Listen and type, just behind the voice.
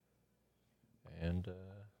And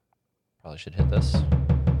probably should hit this.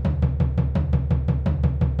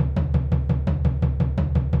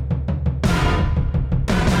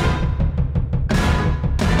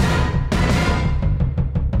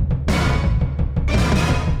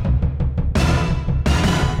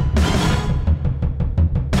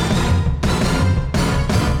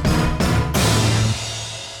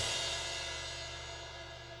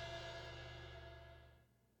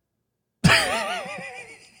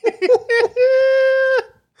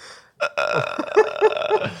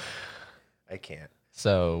 I can't.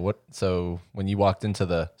 So when you walked into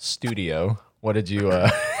the studio, what did you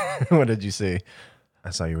what did you see? I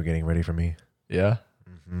saw you were getting ready for me. Yeah?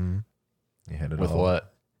 Mm-hmm. You had it With all.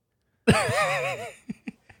 what?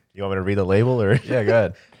 You want me to read the label or? Yeah,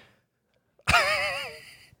 go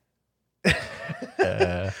ahead.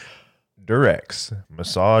 Durex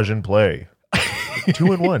massage and play,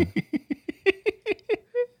 2-in-1.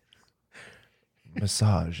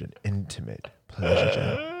 Massage and intimate pleasure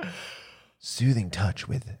gel. Soothing touch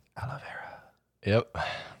with aloe vera. Yep.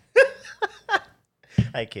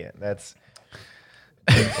 I can't. That's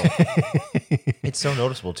painful. It's so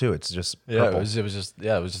noticeable too. It's just Yeah, purple. it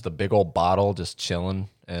was just a big old bottle just chilling,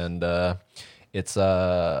 and it's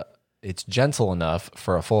gentle enough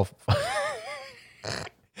for a full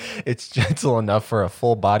it's gentle enough for a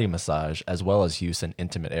full body massage as well as use in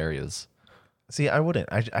intimate areas. See, I wouldn't.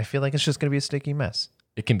 I feel like it's just gonna be a sticky mess.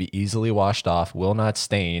 It can be easily washed off, will not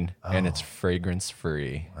stain, and it's fragrance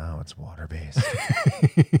free. Wow, it's water based.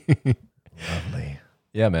 Lovely.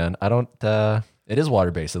 Yeah, man. I don't. It is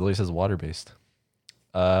water based. It at least says water based.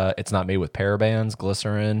 It's not made with parabens,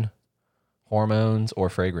 glycerin, hormones, or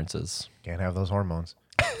fragrances. Can't have those hormones.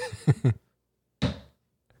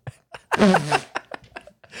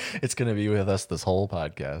 It's gonna be with us this whole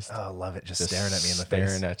podcast. Oh, I love it. Just Just staring at me in the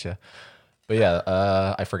staring face. at you. But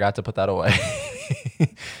yeah, I forgot to put that away.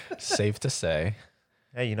 Safe to say.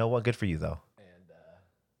 Hey, you know what? Good for you though. And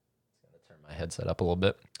gonna turn my headset up a little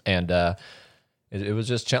bit. And it was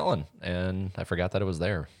just chilling, and I forgot that it was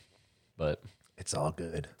there. But It's all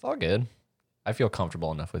good. it's all good. I feel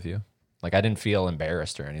comfortable enough with you. Like I didn't feel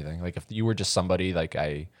embarrassed or anything. Like if you were just somebody like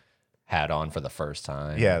I had on for the first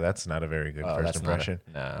time. Yeah, that's not a very good first that's impression.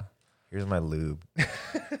 Nah. Here's my lube.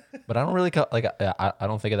 But I don't really I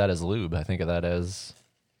don't think of that as lube. I think of that as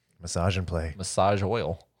Massage and play. massage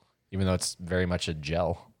oil, even though it's very much a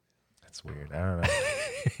gel. That's weird. I don't know.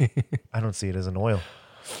 I don't see it as an oil.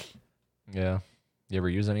 Yeah. You ever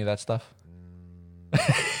use any of that stuff?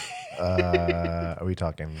 Are we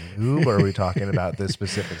talking lube or are we talking about this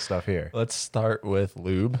specific stuff here? Let's start with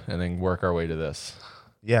lube and then work our way to this.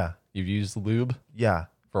 Yeah. You've used lube Yeah.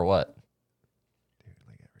 for what? Dude,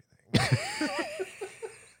 like everything.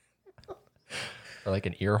 For like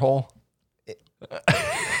an ear hole?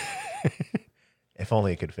 If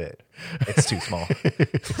only it could fit. It's too small.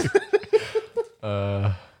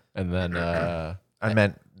 And then I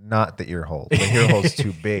meant not the ear hole. The ear hole's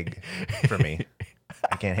too big for me.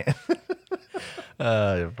 I can't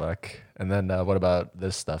handle. fuck. And then what about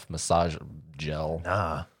this stuff? Massage gel.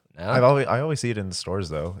 Nah. No? I always see it in the stores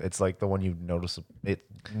though. It's like the one you notice it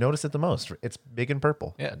the most. It's big and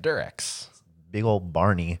purple. Yeah, Durex. Big old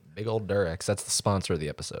Barney. Big old Durex. That's the sponsor of the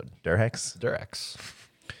episode. Durex. Durex.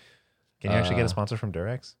 Can you actually get a sponsor from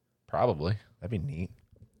Durex? Probably. That'd be neat.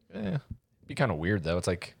 Yeah. Be kind of weird though. It's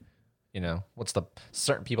like,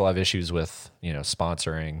 certain people have issues with,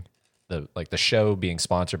 sponsoring the show being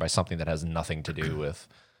sponsored by something that has nothing to do with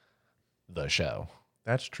the show.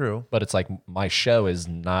 That's true. But it's like my show is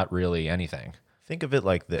not really anything. Think of it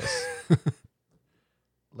like this.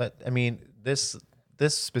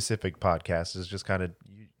 This specific podcast is just kind of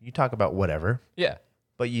you talk about whatever, Yeah.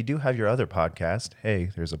 but you do have your other podcast. Hey,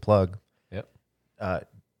 there's a plug. Yep.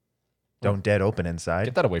 Don't Dead Open Inside.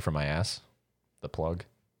 Get that away from my ass. The plug.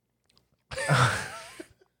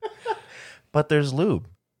 But there's lube.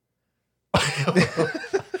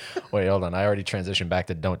 Wait, hold on. I already transitioned back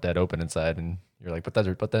to Don't Dead Open Inside, and you're like, but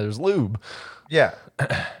there's lube. Yeah.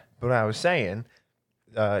 But I was saying,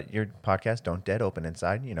 your podcast, Don't Dead Open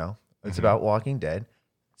Inside, it's about Walking Dead.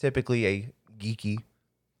 Typically a geeky,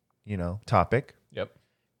 topic. Yep.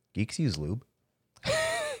 Geeks use lube.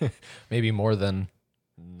 Maybe more than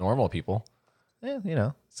normal people.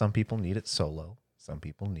 Some people need it solo. Some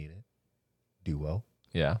people need it duo.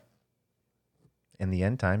 Yeah. In the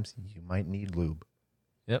end times, you might need lube.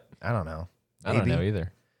 Yep. I don't know. I don't know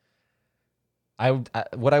either.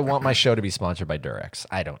 Would I want my show to be sponsored by Durex?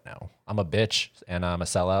 I don't know. I'm a bitch and I'm a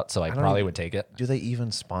sellout, so I probably would take it. Do they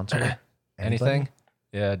even sponsor Anything?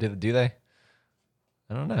 Yeah, do they?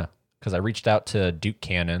 I don't know. Because I reached out to Duke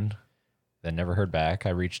Cannon, then never heard back. I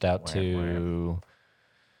reached out to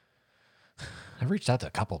I've reached out to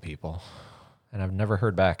a couple people, and I've never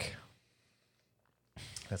heard back.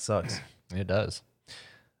 That sucks. It does.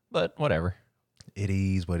 But whatever. It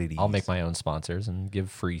is what it is. I'll make my own sponsors and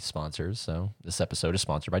give free sponsors. So this episode is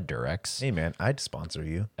sponsored by Durex. Hey, man, I'd sponsor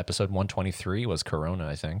you. Episode 123 was Corona,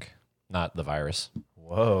 I think. Not the virus,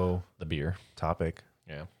 Whoa. the beer. Topic.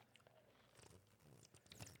 Yeah.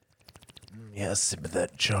 Yeah, sip of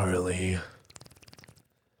that, Charlie.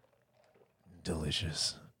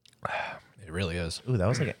 Delicious. It really is. Ooh, that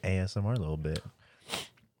was like an ASMR a little bit.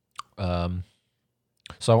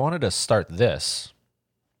 So I wanted to start this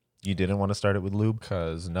You didn't want to start it with lube?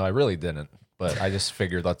 because no, I really didn't. But I just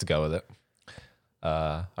figured let's go with it.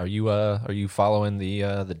 Are you following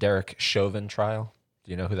the Derek Chauvin trial?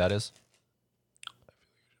 Do you know who that is?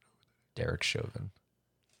 Derek Chauvin.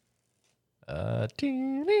 That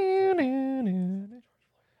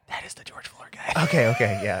is the George Floyd guy.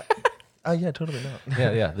 Okay, yeah. Oh, yeah, totally not.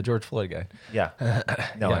 yeah, the George Floyd guy. Yeah.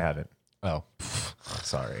 No, Yeah. I haven't. Oh,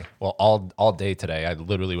 Sorry. well, all day today, I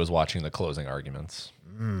literally was watching the closing arguments,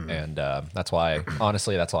 and that's why,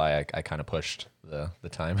 honestly, I kind of pushed the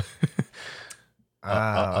time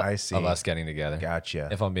I see. of us getting together. Gotcha.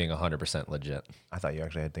 If I'm being 100% legit, I thought you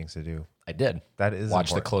actually had things to do. I did That is watch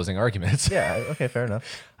the important. closing arguments. Yeah, okay, fair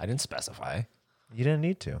enough. I didn't specify. You didn't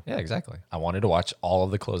need to. Yeah, exactly. I wanted to watch all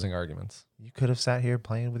of the closing arguments. You could have sat here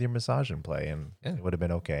playing with your massage and play, and Yeah. it would have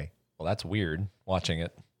been okay. Well, that's weird watching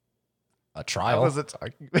it. A I trial. wasn't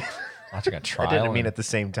talking. Watching a trial. I didn't mean and at the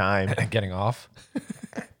same time. getting off.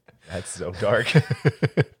 That's so dark.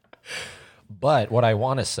 But what I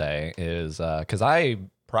want to say is, because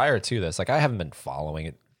prior to this, like I haven't been following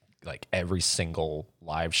it, like every single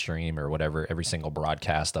live stream or whatever, every single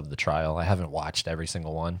broadcast of the trial. I haven't watched every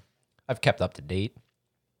single one. I've kept up to date,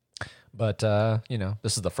 but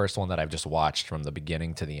this is the first one that I've just watched from the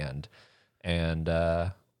beginning to the end, and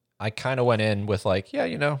I kind of went in with like,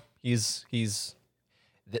 yeah, he's.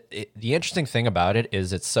 The interesting thing about it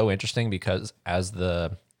is it's so interesting because as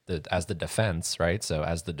the defense, right? So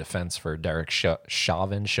as the defense for Derek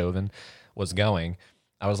Chauvin was going,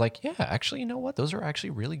 I was like, yeah, actually, you know what? Those are actually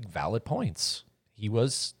really valid points. He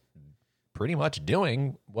was pretty much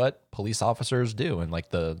doing what police officers do, and like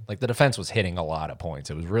the defense was hitting a lot of points.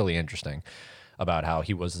 It was really interesting about how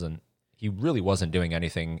he really wasn't doing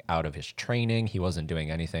anything out of his training. He wasn't doing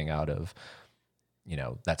anything out of,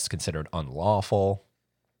 that's considered unlawful.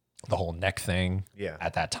 The whole neck thing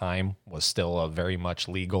at that time was still a very much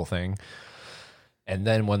legal thing. And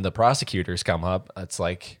then when the prosecutors come up, it's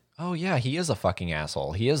like, oh yeah, he is a fucking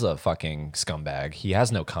asshole. He is a fucking scumbag. He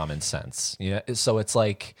has no common sense. So it's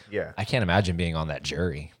like, Yeah. I can't imagine being on that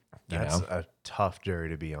jury. That's a tough jury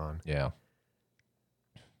to be on. Yeah.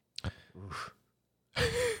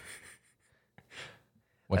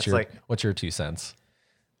 What's your 2 cents?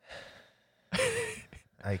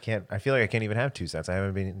 I feel like I can't even have 2 cents. I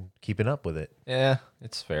haven't been keeping up with it. Yeah,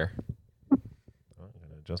 it's fair. Oh, I'm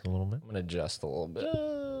going to adjust a little bit. I'm gonna adjust a little bit. Just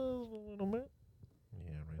a little bit.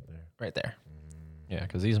 Yeah, right there. Right there. Yeah,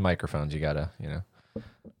 because these microphones, you gotta,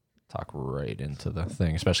 talk right into the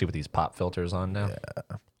thing, especially with these pop filters on now.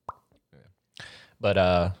 Yeah.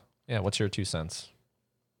 But what's your 2 cents?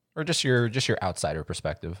 Or just your outsider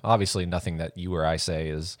perspective. Obviously, nothing that you or I say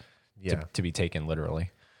is to be taken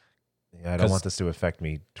literally. Yeah, I don't want this to affect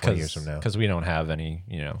me 20 years from now. Because we don't have any,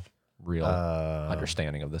 real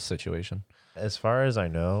understanding of this situation. As far as I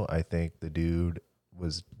know, I think the dude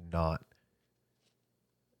was not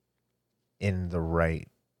in the right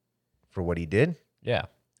for what he did. Yeah.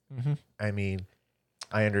 Mm-hmm. I mean,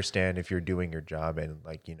 I understand if you're doing your job and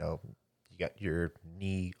you got your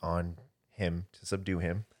knee on him to subdue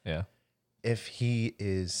him. Yeah. If he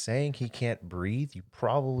is saying he can't breathe, you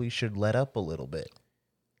probably should let up a little bit.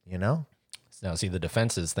 Now, see, the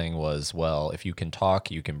defense's thing was, well, if you can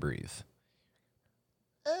talk, you can breathe.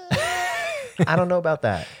 I don't know about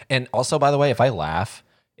that. And also, by the way, if I laugh,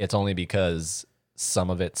 it's only because some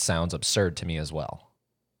of it sounds absurd to me as well.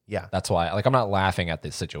 Yeah. That's why, I'm not laughing at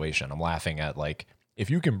this situation. I'm laughing at, if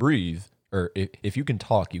you can breathe, or if you can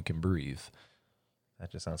talk, you can breathe.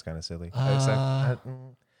 That just sounds kind of silly. I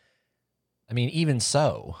mean, even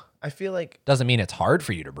so, I feel like, doesn't mean it's hard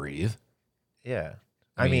for you to breathe. yeah.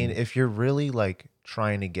 I mean, if you're really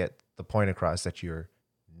trying to get the point across that you're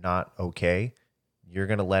not okay, you're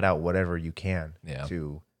going to let out whatever you can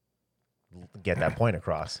to get that point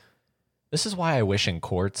across. This is why I wish in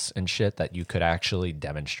courts and shit that you could actually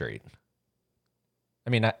demonstrate.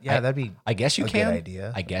 I mean, that'd be I guess you a can. good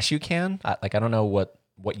idea. I guess you can. I don't know what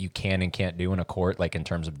you can and can't do in a court, in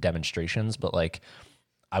terms of demonstrations, but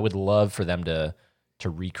I would love for them to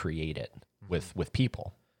recreate it with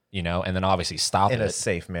people. you know, and then obviously stop in it a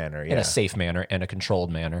safe manner, in a safe manner, in a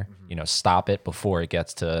controlled manner, you know, stop it before it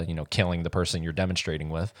gets to, you know, killing the person you're demonstrating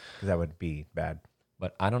with. Because that would be bad.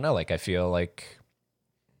 But I don't know, like I feel like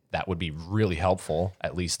that would be really helpful,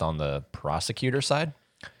 at least on the prosecutor side.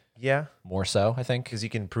 Yeah. More so, I think. Because you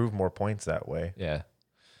can prove more points that way. Yeah.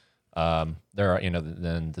 There are, you know,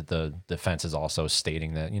 then the defense is also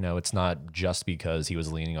stating that, you know, it's not just because he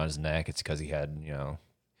was leaning on his neck, it's because he had, you know,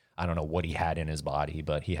 I don't know what he had in his body,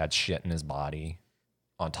 but he had shit in his body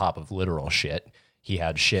on top of literal shit. He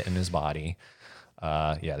had shit in his body.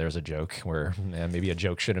 Yeah, there's a joke where maybe a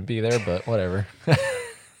joke shouldn't be there, but whatever.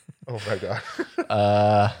 Oh my God.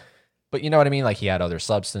 But you know what I mean? Like he had other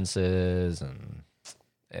substances and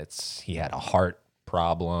he had a heart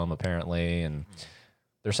problem apparently. And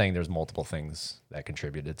they're saying there's multiple things that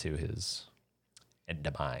contributed to his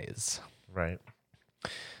demise. Right.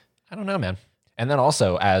 I don't know, man. And then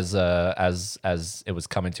also, as it was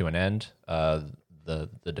coming to an end, the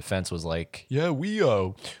defense was like, "Yeah, we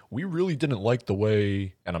really didn't like the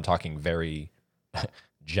way," and I'm talking very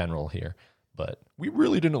general here, but we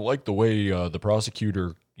really didn't like the way the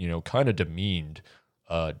prosecutor, you know, kind of demeaned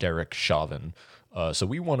Derek Chauvin. So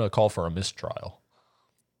we want to call for a mistrial.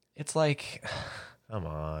 It's like, come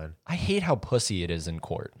on. I hate how pussy it is in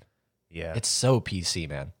court. Yeah, it's so PC,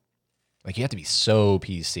 man. Like you have to be so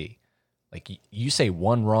PC. Like you say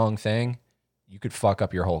one wrong thing, you could fuck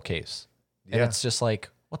up your whole case. Yeah. And it's just like,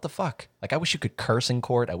 what the fuck? Like I wish you could curse in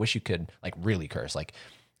court. I wish you could like really curse. Like,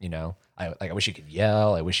 you know, I wish you could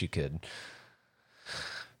yell. I wish you could.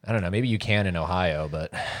 I don't know. Maybe you can in Ohio,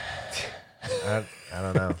 but I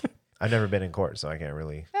don't know. I've never been in court, so I can't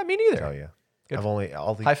really. Yeah, me neither. Tell you. Good. I've only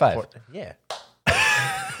all the high five. Yeah.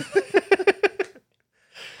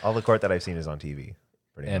 All the court that I've seen is on TV.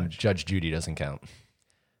 Pretty and much. Judge Judy doesn't count.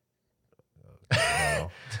 No.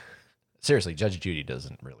 Seriously, Judge Judy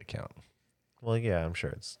doesn't really count. Well, yeah, I'm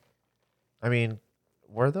sure it's. I mean,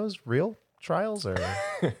 were those real trials or?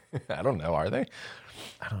 I don't know. Are they?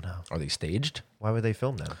 I don't know. Are they staged? Why would they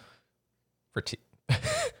film them? For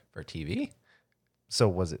for TV? So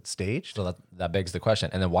was it staged? So that begs the question.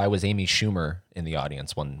 And then why was Amy Schumer in the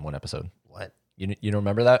audience one episode? What? You don't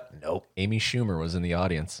remember that? Nope. Amy Schumer was in the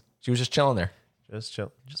audience. She was just chilling there. Just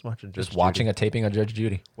chill. Just watching. Just watching a taping of Judge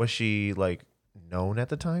Judy. Was she like known at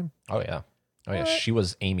the time? Oh yeah. Oh yeah. She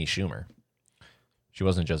was Amy Schumer. She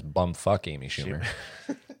wasn't just bumfuck Amy Schumer.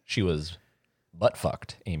 She was butt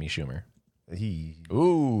fucked Amy Schumer.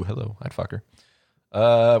 Ooh, hello. I'd fuck her.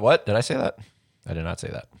 What? Did I say that? I did not say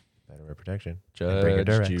that. Better protection.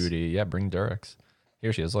 Judge Judy. Yeah, bring Durex.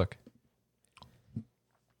 Here she is. Look.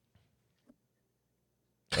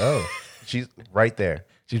 Oh, she's right there.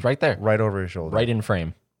 She's right there. Right over his shoulder. Right in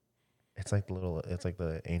frame. It's like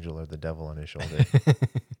the angel or the devil on his shoulder.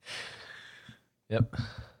 Yep.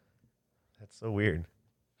 That's so weird.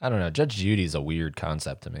 I don't know. Judge Judy's a weird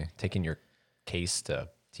concept to me. Taking your case to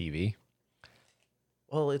TV.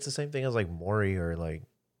 Well, it's the same thing as like Maury or like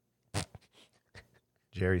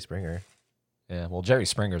Jerry Springer. Yeah, well, Jerry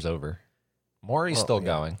Springer's over. Maury's still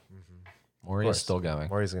going. Mm-hmm. Maury is still going.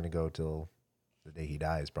 Maury's going to go till the day he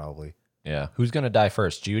dies, probably. Yeah. Who's going to die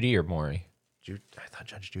first, Judy or Maury? I thought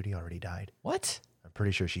Judge Judy already died. What? I'm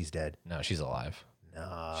pretty sure she's dead. No, she's alive.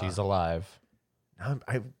 No. She's alive.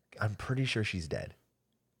 I'm pretty sure she's dead.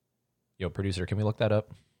 Yo, producer, can we look that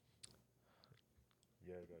up?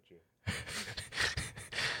 Yeah,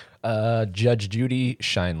 I got you. Judge Judy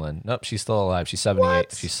Shineland. Nope, she's still alive. She's 78.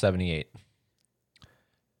 What? She's 78.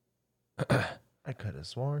 I could have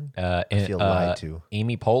sworn. I feel lied to.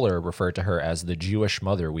 Amy Poehler referred to her as the Jewish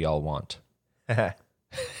mother we all want.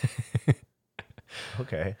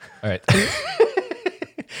 Okay. All right.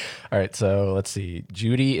 All right, so let's see.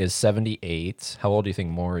 Judy is 78. How old do you think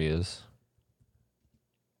Maury is?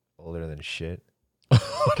 Older than shit.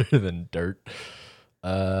 Older than dirt. He's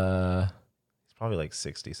probably like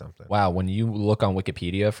 60 something. Wow, when you look on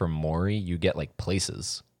Wikipedia for Maury, you get like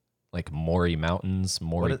places. Like Maury Mountains,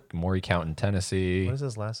 Maury County, Tennessee. What is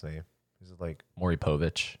his last name? Is it like Maury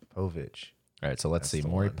Povich? Povich. All right, so let's That's see. the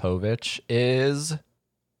Maury one. Povich is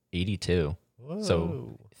 82. Whoa.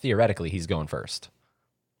 So theoretically, he's going first.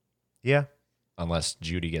 Yeah. Unless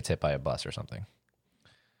Judy gets hit by a bus or something.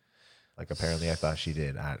 Like apparently I thought she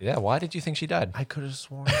did. Yeah, why did you think she died? I could have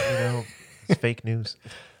sworn, it's fake news.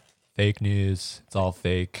 Fake news. It's all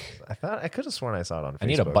fake. I could have sworn I saw it on Facebook. I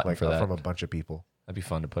need a button for that. From a bunch of people. That'd be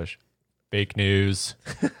fun to push. Fake news.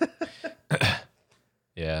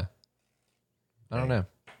 Yeah. I don't know.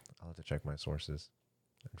 I'll have to check my sources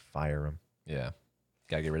and fire them. Yeah.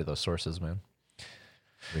 Gotta get rid of those sources, man.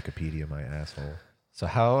 Wikipedia, my asshole. So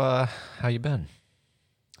how you been?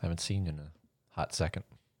 I haven't seen you in a hot second.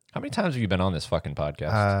 How many times have you been on this fucking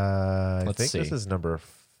podcast? I think this is number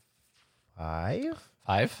 5.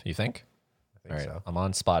 5, you think? I think so. I'm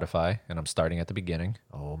on Spotify, and I'm starting at the beginning.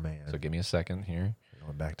 Oh, man. So give me a second here. We're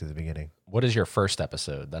going back to the beginning. What is your first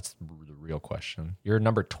episode? That's the real question. You're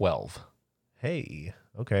number 12. Hey,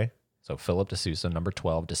 okay. So Philip D'Souza, number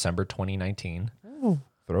 12, December 2019. Ooh.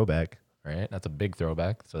 Throwback. Right? That's a big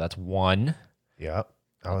throwback. So that's 1. Yep.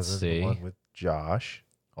 I was in the one with Josh.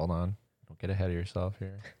 Hold on. Don't get ahead of yourself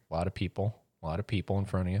here. A lot of people in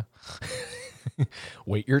front of you.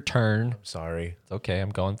 Wait your turn. I'm sorry. It's okay. I'm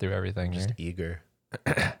going through everything. I'm just eager.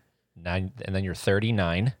 9, and then you're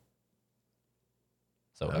 39.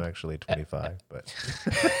 So I'm actually 25, but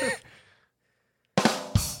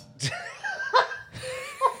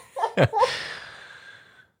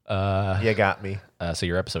you got me. So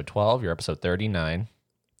you're episode 12. You're episode 39.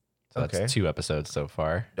 So that's 2 episodes so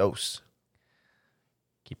far. Dose.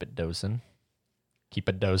 Keep it dosing. Keep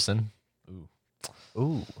it dosing.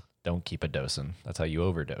 Ooh. Don't keep it dosing. That's how you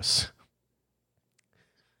overdose.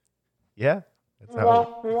 Yeah. That's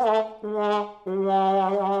how.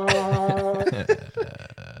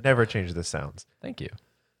 Never change the sounds. Thank you.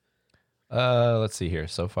 Let's see here.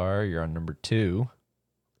 So far, you're on number 2.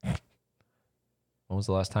 When was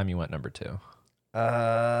the last time you went number 2?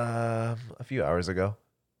 A few hours ago.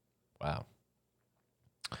 Wow.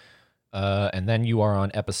 And then you are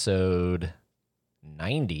on episode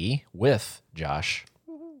 90 with Josh.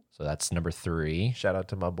 So that's number 3. Shout out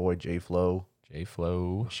to my boy J Flow. J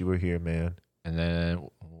Flow. Wish you were here, man. And then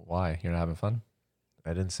why? You're not having fun?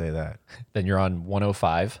 I didn't say that. Then you're on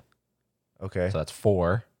 105. Okay. So that's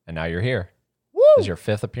 4. And now you're here. Woo! This is your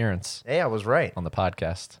 5th appearance Hey, I was right. on the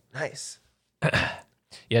podcast. Nice.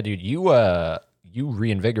 Yeah, dude, you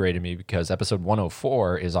reinvigorated me because episode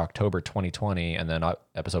 104 is October 2020, and then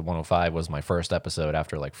episode 105 was my first episode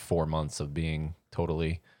after like 4 months of being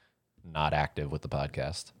totally not active with the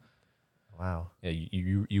podcast. Wow. Yeah,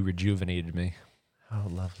 you rejuvenated me. Oh,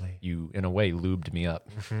 lovely. You, in a way, lubed me up.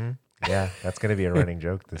 Mm-hmm. Yeah, that's going to be a running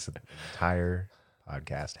joke this entire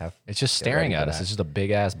podcast. It's just staring at us. It's just a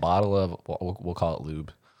big-ass bottle of, we'll call it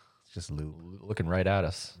lube. It's just lube. Looking right at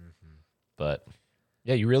us. Mm-hmm. But...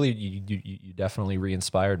 yeah, you definitely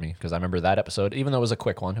re-inspired me because I remember that episode, even though it was a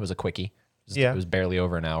quick one, it was a quickie. It was barely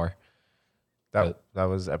over an hour. That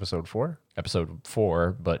was episode 4? Episode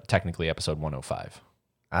 4, but technically episode 105.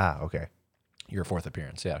 Ah, okay. Your 4th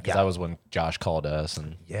appearance, yeah. Because that was when Josh called us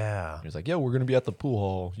and he was like, "Yeah, we're going to be at the pool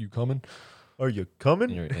hall. You coming? Are you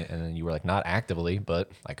coming?" And then you were like, "Not actively, but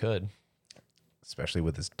I could." Especially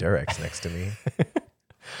with this Durex next to me.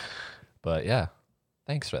 But yeah,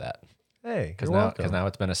 thanks for that. Hey, because now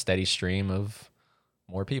it's been a steady stream of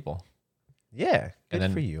more people. Yeah, good and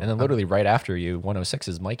then, for you. And then literally right after you, 106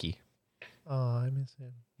 is Mikey. Oh, I miss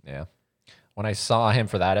him. Yeah, when I saw him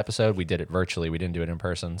for that episode, we did it virtually. We didn't do it in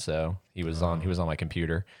person, so he was on my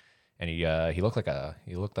computer, and he looked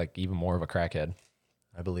like even more of a crackhead.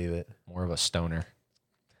 I believe it. More of a stoner,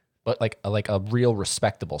 but like a real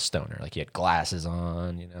respectable stoner. Like he had glasses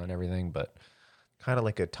on, and everything, but. Kind of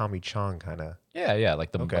like a Tommy Chong kind of. Yeah,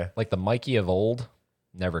 like the Mikey of old,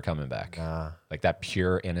 never coming back. Nah. Like that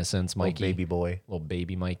pure innocence Mikey. Little baby boy. Little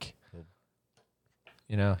baby Mike.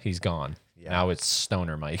 He's gone. Yeah. Now it's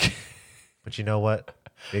stoner Mike. But you know what?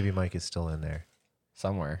 Baby Mike is still in there.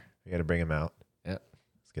 Somewhere. We got to bring him out. Yeah.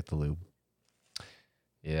 Let's get the lube.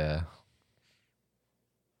 Yeah.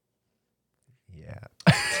 Yeah.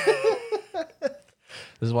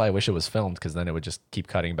 This is why I wish it was filmed, because then it would just keep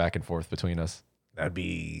cutting back and forth between us. That'd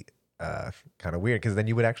be kind of weird, because then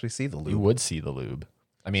you would actually see the lube. You would see the lube.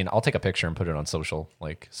 I mean, I'll take a picture and put it on social.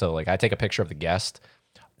 I take a picture of the guest.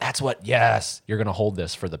 That's what, yes, you're going to hold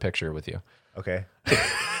this for the picture with you. Okay.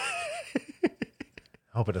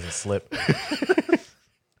 Hope it doesn't slip.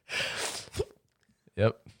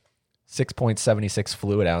 Yep. 6.76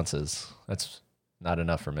 fluid ounces. That's not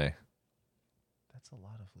enough for me. That's a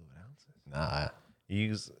lot of fluid ounces. Nah.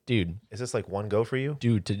 Dude. Is this like one go for you?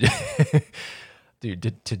 Dude,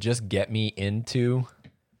 to just get me into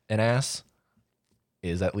an ass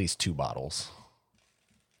is at least 2 bottles.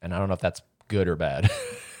 And I don't know if that's good or bad.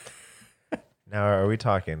 Now, are we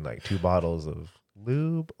talking like 2 bottles of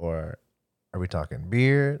lube, or are we talking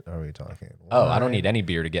beer? Are we talking wine? Oh, I don't need any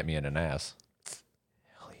beer to get me in an ass.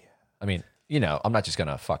 Hell yeah. I mean, I'm not just going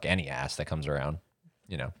to fuck any ass that comes around,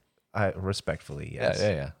 I respectfully, yes.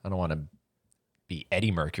 Yeah. I don't want to be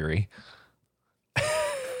Eddie Mercury.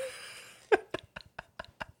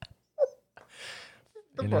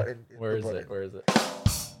 Where is it?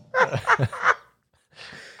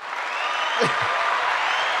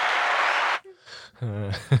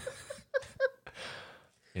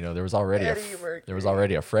 You know, there was already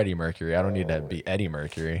a Freddie Mercury. I don't need to be Eddie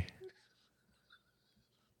Mercury.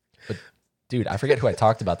 But dude, I forget who I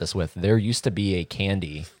talked about this with. There used to be a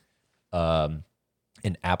candy, an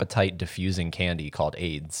appetite diffusing candy called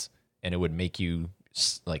AIDS, and it would make you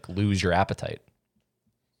like lose your appetite.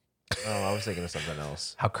 Oh, I was thinking of something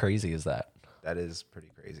else. How crazy is that? That is pretty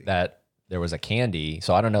crazy. That there was a candy.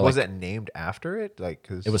 So I don't know. Was it named after it? Like,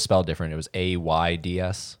 cause it was spelled different. It was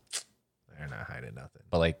AIDS. They're not hiding nothing.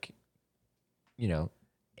 But like, you know,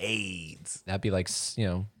 AIDS. That'd be like, you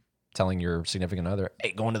know, telling your significant other,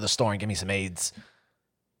 "Hey, go into the store and give me some AIDS."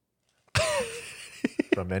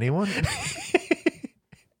 From anyone?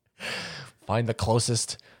 Find the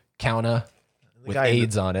closest counter with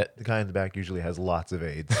AIDS on it. The guy in the back usually has lots of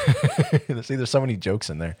AIDS. See, there's so many jokes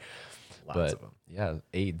in there. Lots of them. Yeah,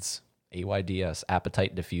 AIDS, AIDS,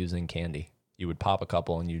 appetite diffusing candy. You would pop a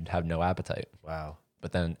couple and you'd have no appetite. Wow.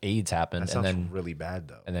 But then AIDS happened, That sounds really bad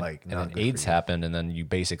though. And then, like, and then AIDS happened, and then you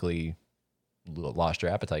basically lost your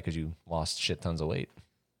appetite because you lost shit tons of weight.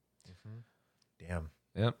 Mm-hmm. Damn.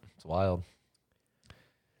 Yep, it's wild.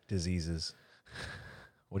 Diseases.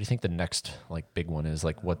 What do you think the next like big one is?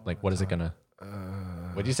 Like what is it gonna?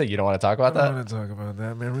 What do you say? You don't want to talk about that? I don't want to talk about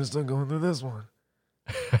that, man. We're still going through this one.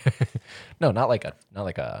 No, not like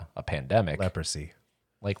a pandemic. Leprosy.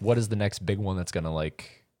 Like, what is the next big one that's gonna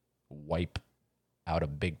like wipe out a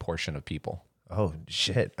big portion of people? Oh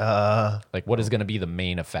shit. Like, what is gonna be the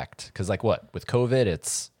main effect? Because like what with COVID,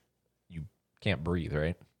 it's you can't breathe,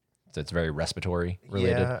 right? So it's very respiratory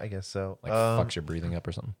related. Yeah, I guess so. Like fucks your breathing up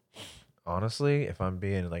or something. Honestly, if I'm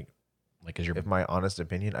being like if my honest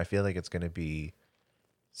opinion, I feel like it's gonna be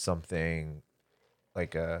something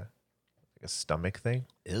like a stomach thing.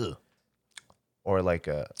 Ew. Or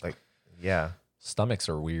yeah. Stomachs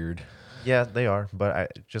are weird. Yeah, they are. But I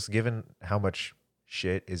just given how much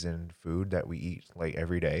shit is in food that we eat like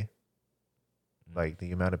every day, like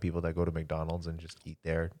the amount of people that go to McDonald's and just eat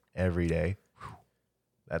there every day,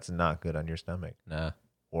 that's not good on your stomach. Nah.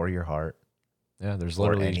 Or your heart. Yeah, there's or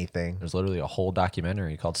literally anything. There's literally a whole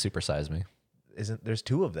documentary called Super Size Me. There's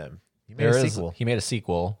two of them. He made a sequel. He made a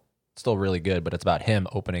sequel. Still really good, but it's about him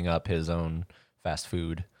opening up his own fast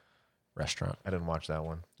food restaurant. I didn't watch that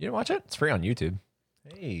one. You didn't watch it? It's free on YouTube.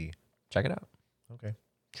 Hey. Check it out. Okay.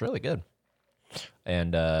 It's really good.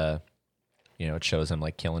 And you know, it shows him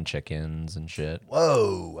like killing chickens and shit.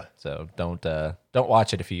 Whoa. So don't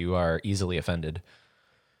watch it if you are easily offended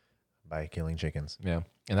by killing chickens. Yeah.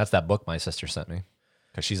 And that's that book my sister sent me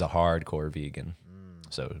because she's a hardcore vegan.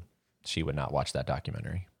 So she would not watch that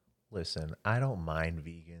documentary. Listen, I don't mind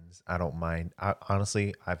vegans. I don't mind.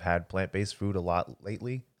 Honestly, I've had plant-based food a lot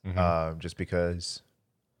lately, just because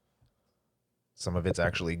some of it's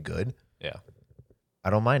actually good. Yeah. I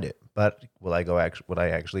don't mind it. But would I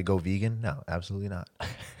actually go vegan? No, absolutely not.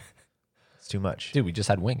 It's too much. Dude, we just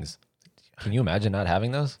had wings. Can you imagine not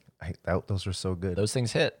having those? Those were so good. Those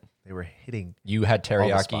things hit. They were hitting. You had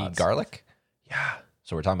teriyaki garlic? Yeah.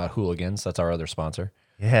 So we're talking about Hooligans. That's our other sponsor.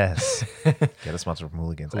 Yes. Get a sponsor from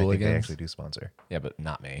Hooligans. I think they actually do sponsor. Yeah, but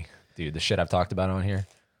not me. Dude, the shit I've talked about on here.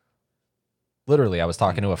 Literally, I was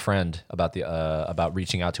talking to a friend about about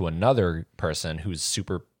reaching out to another person who's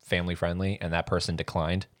super family friendly, and that person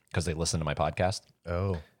declined because they listened to my podcast.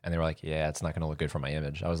 Oh. And they were like, yeah, it's not going to look good for my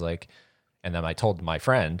image. I was like, and then I told my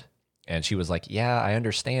friend, and she was like, yeah, I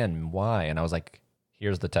understand why. And I was like,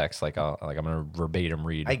 here's the text. Like, I'm gonna verbatim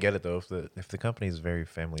read. I get it though. If the company is very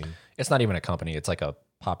family, it's not even a company. It's like a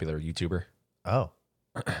popular YouTuber. Oh.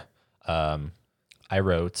 I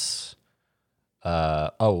wrote.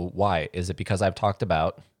 Why is it? Because I've talked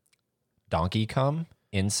about donkey cum,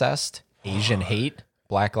 incest, Asian hate,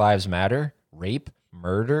 Black Lives Matter, rape,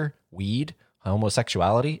 murder, weed,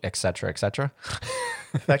 homosexuality, etc., etc.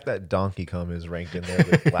 The fact that Donkey Kong is ranked in there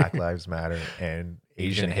with Black Lives Matter and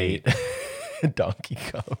Asian hate. Donkey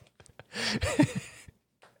Kong.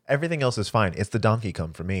 Everything else is fine. It's the Donkey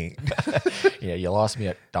Kong for me. Yeah, you lost me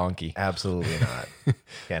at donkey. Absolutely not.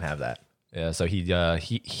 Can't have that. Yeah, so he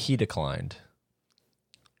declined.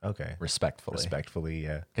 Okay. Respectfully,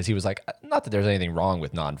 yeah. Because he was like, not that there's anything wrong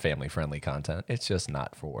with non-family friendly content. It's just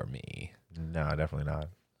not for me. No, definitely not.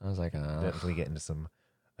 I was like, definitely get into some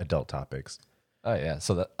adult topics. Oh, yeah.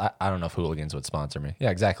 So I don't know if Hooligans would sponsor me.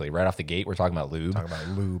 Yeah, exactly. Right off the gate, we're talking about lube.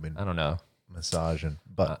 And I don't know. Massage and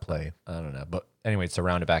butt play. I don't know. But anyway, to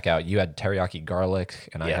round it back out, you had teriyaki garlic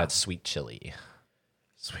and I had sweet chili.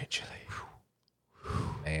 Sweet chili.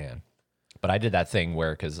 Man. But I did that thing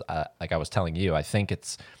where, because like I was telling you, I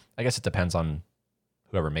guess it depends on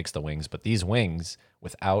whoever makes the wings, but these wings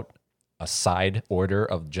without a side order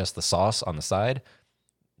of just the sauce on the side,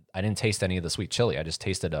 I didn't taste any of the sweet chili. I just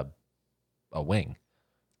tasted a wing.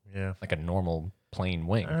 Yeah. like a normal plain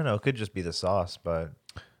wing. I don't know. It could just be the sauce, but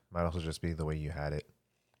might also just be the way you had it.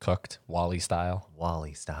 Cooked Wally style.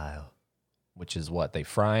 Wally style. Which is what? They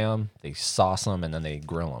fry them, they sauce them, and then they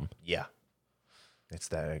grill them. Yeah. It's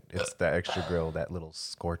that extra grill, that little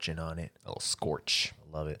scorching on it. A little scorch.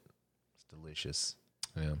 I love it. It's delicious.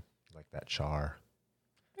 Yeah. Like that char.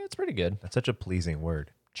 It's pretty good. That's such a pleasing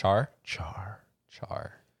word. Char? Char.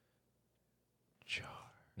 Char.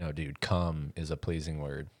 No, dude, cum is a pleasing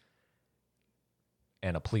word.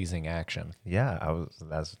 And a pleasing action. Yeah,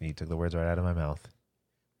 you took the words right out of my mouth.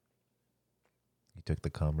 You took the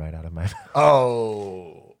cum right out of my mouth.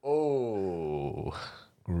 Oh.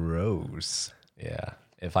 Gross. Yeah.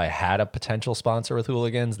 If I had a potential sponsor with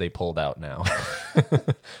Hooligans, they pulled out now.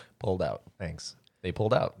 Pulled out. Thanks. They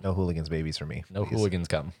pulled out. No Hooligans babies for me. No please. Hooligans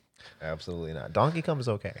cum. Absolutely not. Donkey cum is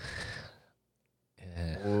okay.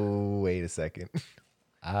 Yeah. Oh, wait a second.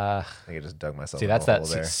 I think I just dug myself. See, that's that.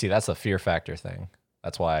 That's a fear factor thing.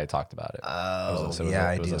 That's why I talked about it. Oh,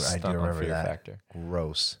 I do remember that. Factor.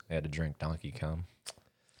 Gross. They had to drink donkey cum.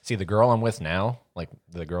 See, the girl I'm with now, like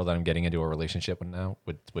the girl that I'm getting into a relationship with now,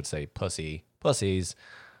 would say pussies.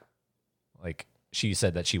 Like she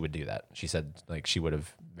said that she would do that. She said like she would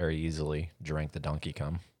have very easily drank the donkey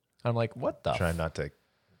cum. I'm like, what the? Try not to.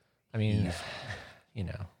 I mean, you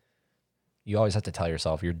know. You always have to tell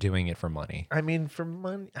yourself you're doing it for money. I mean, for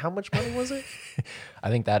money, how much money was it? I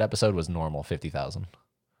think that episode was normal, 50,000.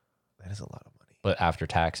 That is a lot of money. But after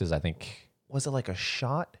taxes, I think. Was it like a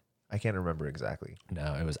shot? I can't remember exactly.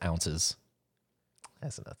 No, it was ounces.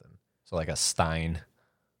 That's nothing. So like a stein.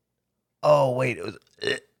 Oh, wait. It was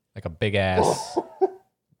like a big ass.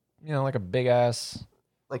 Like a big ass.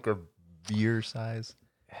 Like a beer size.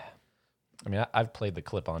 I mean, I've played the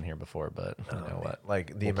clip on here before, but you know what?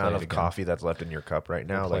 Like the amount of coffee that's left in your cup right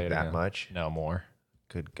now, like that much? No more.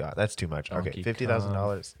 Good God, that's too much. Donkey okay,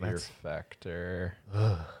 $50,000. Fear factor.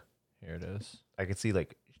 Here it is. I could see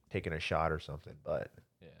like taking a shot or something, but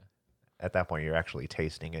yeah, at that point you're actually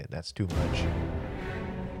tasting it. That's too much.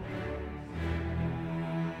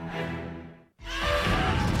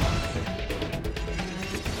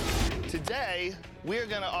 Today, we're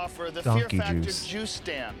going to offer the donkey Fear Factor juice. juice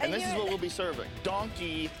stand. And this is what we'll be serving.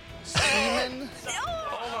 Donkey semen.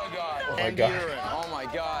 Oh my God. And urine. Oh my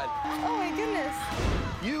God. Oh my goodness.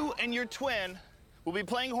 You and your twin will be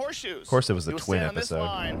playing horseshoes. Of course it was the You'll twin stand on this episode.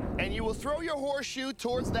 line, and you will throw your horseshoe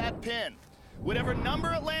towards that pin. Whatever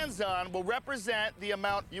number it lands on will represent the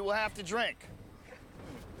amount you will have to drink.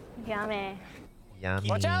 Yummy. Yummy.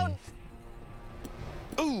 Watch out.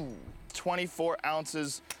 Ooh, 24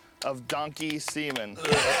 ounces of donkey semen.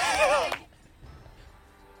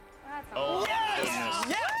 Oh,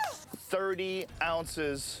 goodness. 30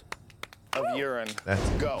 ounces of urine. That's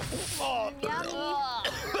Go.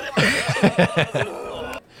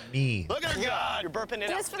 me. Look at her go. You're burping it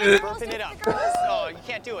up. Just for the girls, Burping it just up. for the girls. Oh, you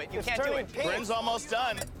can't do it. You can't do it. Bryn's almost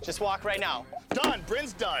done. Just walk right now. Done.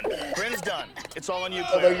 Bryn's done. Bryn's done. It's all on you,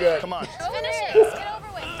 Claire. Come on. Finish it. Just get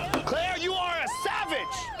over with. Claire, you are a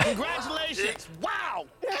savage. Congratulations. Wow.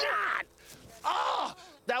 God. Oh,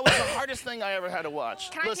 that was the hardest thing I ever had to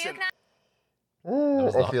watch. Can I Listen. puke now? Ooh,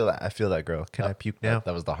 I feel that. I feel that, girl. Can I puke now?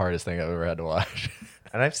 That was the hardest thing I've ever had to watch.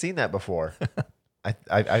 And I've seen that before.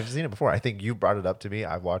 I've seen it before. I think you brought it up to me.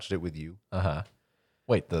 I watched it with you. Uh-huh.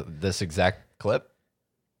 Wait, this exact clip?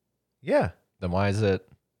 Yeah. Then why is it...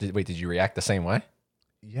 Did you react the same way?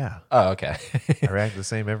 Yeah. Oh, okay. I react the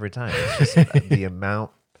same every time. It's just the amount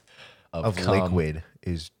of cum. liquid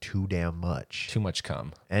is too damn much. Too much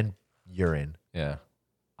cum. And urine. Yeah.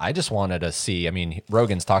 I just wanted to see. I mean,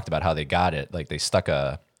 Rogan's talked about how they got it. Like they stuck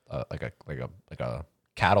a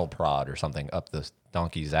cattle prod or something up the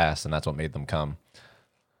donkey's ass, and that's what made them come.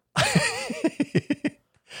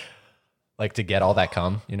 Like to get all that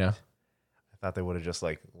cum, you know? I thought they would have just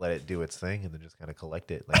like let it do its thing and then just kind of collect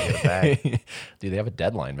it like in a bag. Dude, they have a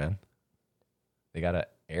deadline, man. They gotta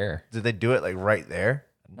air. Did they do it like right there?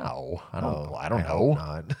 No, I don't. Oh, I don't hope know.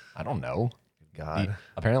 not. I don't know. God.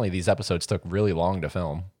 Apparently, these episodes took really long to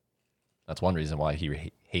film. That's one reason why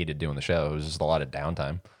he hated doing the show. It was just a lot of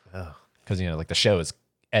downtime. Oh. Because like the show is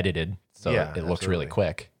edited, so Yeah, it looks really absolutely.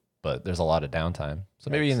 quick. But there's a lot of downtime. So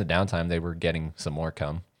maybe in the downtime they were getting some more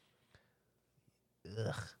cum.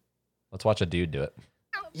 Ugh. Let's watch a dude do it.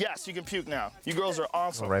 Yes, you can puke now. You girls are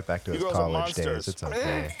awesome. Well, right back to you his girls are college days. monsters. It's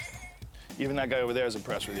okay. Even that guy over there is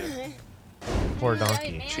impressed with you. Poor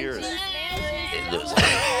donkey. Cheers.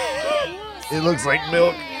 It looks like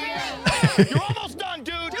milk. You're almost done,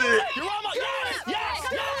 dude. You're almost. Yes, yes,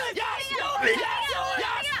 yes, yes,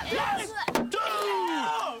 yes, yes, yes.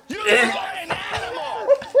 Dude, you are an animal.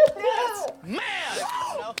 Man,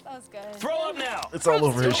 That was good. throw up now. It's all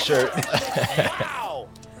over his shirt. Ow!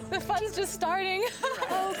 The fun's just starting.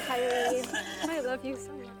 Oh, Kylie. I love you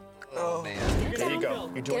so much. Oh, man. There you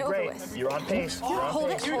go. You're doing over great. with. You're on pace. You're on Hold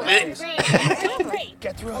pace. it, You're hold on it. pace. You're doing great.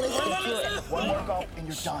 Get through it. Get through it. One more gulp and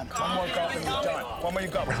you're done. One more gulp and you're done. One more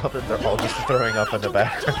gulp. They're all just throwing up in the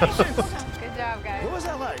background. Good job, guys. What was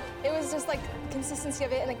that like? It was just like consistency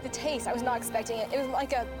of it and like the taste. I was not expecting it. It was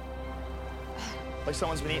like Like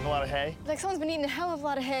someone's been eating a lot of hay? someone's been eating a hell of a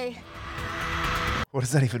lot of hay. What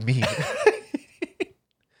does that even mean?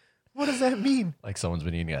 What does that mean? Like someone's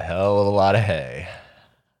been eating a hell of a lot of hay.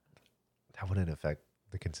 That wouldn't affect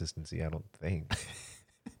the consistency, I don't think.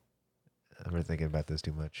 I'm really thinking about this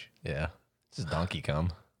too much. Yeah. This is Donkey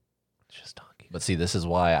Cum. It's just donkey. But see, this is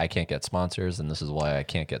why I can't get sponsors, and this is why I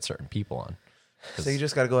can't get certain people on. So you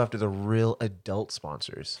just got to go after the real adult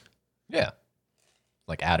sponsors. Yeah.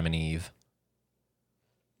 Like Adam and Eve.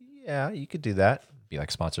 Yeah, you could do that. Be like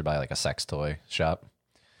sponsored by like a sex toy shop.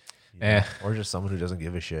 Yeah. Or just someone who doesn't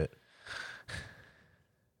give a shit.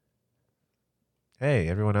 Hey,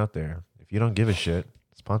 everyone out there, if you don't give a shit,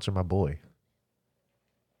 sponsor my boy.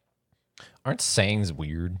 Aren't sayings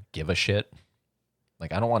weird? Give a shit?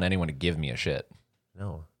 Like, I don't want anyone to give me a shit.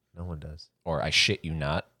 No, no one does. Or I shit you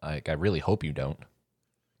not. Like, I really hope you don't.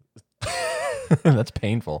 That's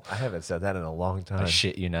painful. I haven't said that in a long time. I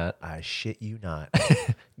shit you not. I shit you not.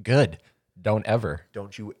 Good. Don't ever.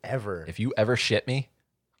 Don't you ever. If you ever shit me,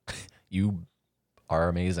 you are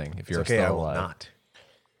amazing. If you're okay, still I will alive. not.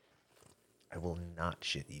 I will not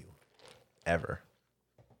shit you. Ever.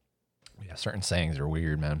 Yeah, certain sayings are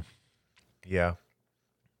weird, man. Yeah.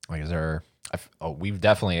 Like, is there... we've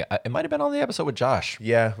definitely... It might have been on the episode with Josh.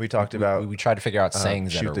 Yeah, we talked about We tried to figure out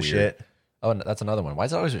sayings that shoot are the weird. shit. Oh, and that's another one. Why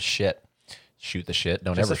is it always with shit? Shoot the shit.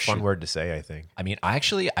 Don't Just ever a fun shoot. word to say, I think. I mean,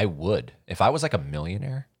 I would. If I was like a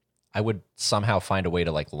millionaire, I would somehow find a way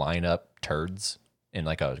to like line up turds in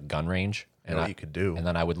like a gun range. You know what you could do? And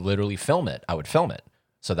then I would literally film it. I would film it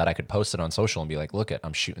so that I could post it on social and be like, look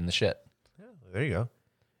I'm shooting the shit. Yeah, there you go.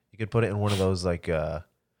 You could put it in one of those like the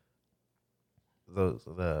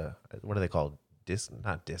what are they called?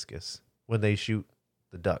 Not discus. When they shoot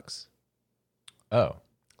the ducks. Oh.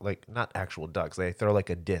 Like not actual ducks. They throw like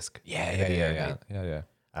a disc. Yeah. into the air.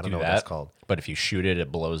 I don't Do know what that, that's called. But if you shoot it,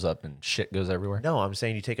 it blows up and shit goes everywhere. No, I'm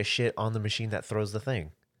saying you take a shit on the machine that throws the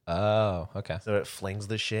thing. Oh, okay. So it flings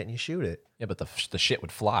the shit and you shoot it. Yeah, but the shit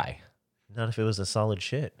would fly. Not if it was a solid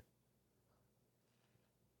shit.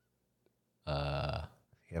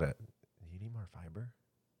 You need more fiber?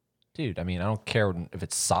 Dude, I mean, I don't care if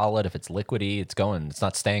it's solid, if it's liquidy, it's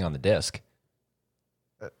not staying on the disc.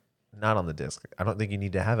 Not on the disc. I don't think you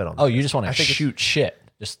need to have it on the Oh, disc. you just want I to think it's- shoot shit.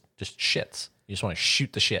 Just shits. You just want to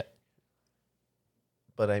shoot the shit.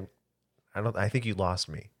 But I think you lost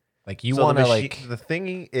me. Like you So the want to machi- like the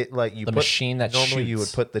thingy, it like you the put, machine that normally you would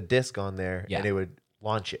shoots. put the disc on there Yeah. and it would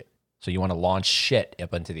launch it. so you want to launch shit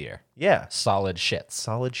up into the air. Yeah, Solid shits.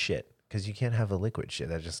 solid shit. Because you can't have a liquid shit.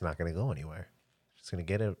 That's just not going to go anywhere. It's just going to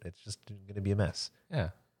get it. It's just going to be a mess. Yeah.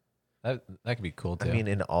 That could be cool too. I mean,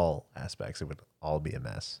 in all aspects, it would all be a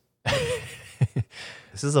mess.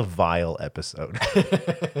 This is a vile episode.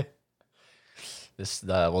 this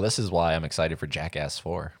is why I'm excited for Jackass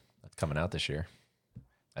 4. That's coming out this year.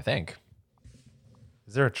 I think.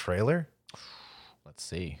 Is there a trailer? Let's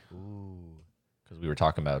see. Because we were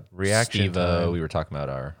talking about Reaction Steve-O. time. We were talking about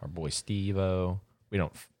our boy Steve-O. We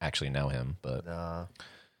don't actually know him, but Nah. He's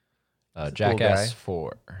a cool Jackass guy.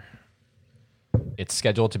 4. It's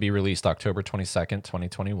scheduled to be released October 22nd,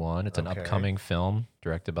 2021. It's an Okay. upcoming film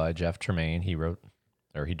directed by Jeff Tremaine. He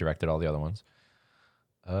directed all the other ones.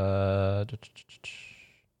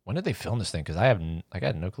 When did they film this thing? Because I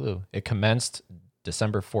had no clue. It commenced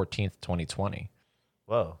December 14th, 2020.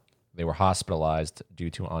 Whoa. They were hospitalized due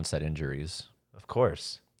to onset injuries. Of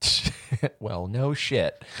course. Well, no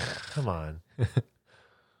shit. Come on.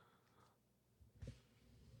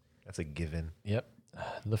 That's a given. Yep.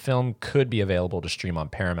 The film could be available to stream on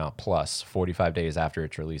Paramount Plus 45 days after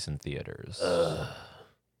its release in theaters.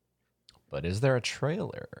 But is there a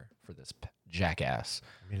trailer for this Jackass?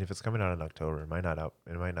 I mean, if it's coming out in October, it might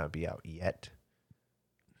not be out yet.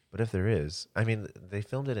 But if there is, I mean, they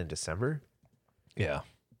filmed it in December. Yeah.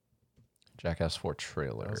 Jackass 4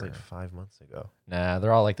 trailer. That was like 5 months ago. Nah,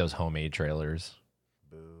 they're all like those homemade trailers.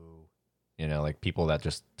 Boo. You know, like people that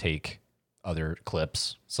just take other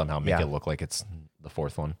clips, somehow make Yeah. it look like it's the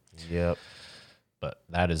fourth one. Yep. But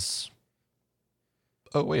that is...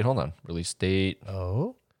 Oh, wait, hold on. Release date.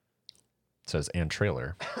 Oh. It says and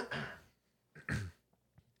trailer.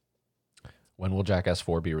 When will Jackass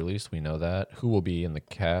 4 be released? We know that. Who will be in the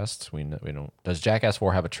cast? We don't. Does Jackass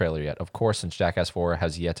 4 have a trailer yet? Of course, since Jackass 4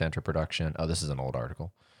 has yet to enter production. Oh, this is an old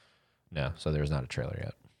article. No, so there's not a trailer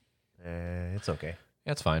yet. It's okay.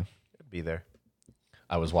 Yeah, it's fine. It'll be there.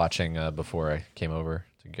 I was watching before I came over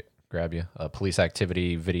to grab you a police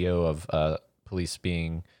activity video of police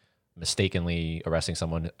being mistakenly arresting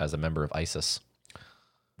someone as a member of ISIS.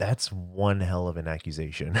 That's one hell of an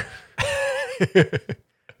accusation.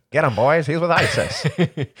 Get him, boys. He's with ISIS.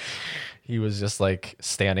 He was just like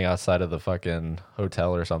standing outside of the fucking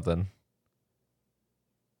hotel or something.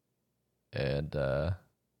 And Back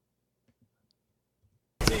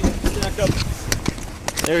up.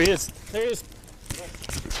 There he is. There he is.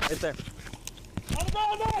 Right there. On the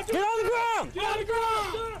ground, no, get on the ground! Get on the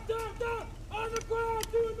ground! Down! On the ground,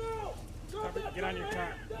 do it now! Get on your car.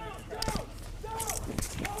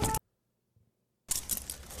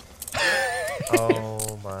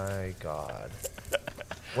 Oh my god.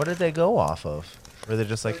 What did they go off of? Were they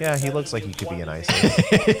just like, yeah, he looks like he could be an ISIS?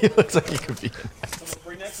 he looks like he could be.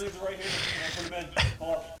 Bring that sleeve right here. Put him in.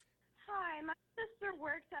 Hi, my sister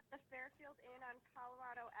works at the Fairfield Inn on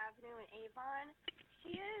Colorado Avenue in Avon.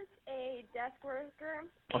 She is a desk worker.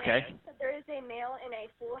 Okay. And there is a male in a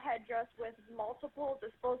full headdress with multiple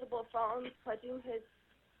disposable phones pledging his,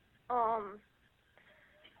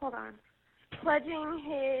 pledging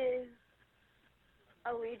his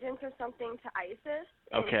allegiance or something to ISIS.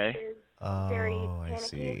 And Okay. is very Oh, I panicky.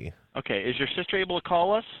 see. Okay, is your sister able to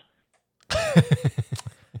call us?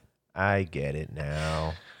 I get it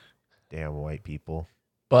now. Damn white people.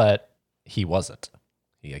 But he wasn't.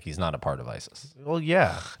 He's not a part of ISIS. Well,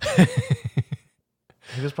 yeah.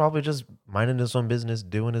 He was probably just minding his own business,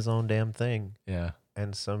 doing his own damn thing. Yeah.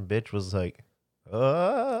 And some bitch was like,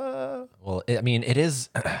 Well, I mean, it is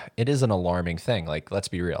an alarming thing. Like, let's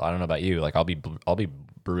be real. I don't know about you. Like, I'll be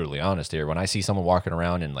brutally honest here. When I see someone walking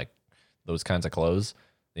around in like those kinds of clothes,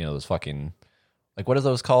 you know, those fucking, like, what are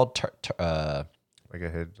those called? like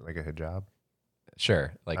a hijab,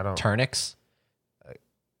 Sure, like I don't- tunics.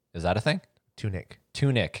 Is that a thing?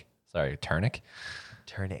 tunic, Sorry, tunic.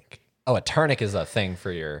 tunic. Oh, a tunic is a thing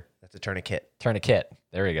for your That's a tourniquet. tourniquet.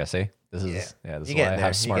 There we go. See, this is this is why I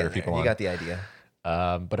have smarter people on. You got the idea.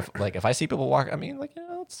 But if I see people walk, I mean, like,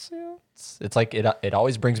 it's like it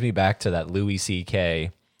always brings me back to that Louis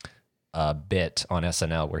C.K. Bit on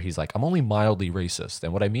SNL where he's like, I'm only mildly racist,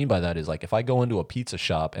 and what I mean by that is like if I go into a pizza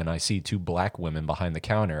shop and I see two black women behind the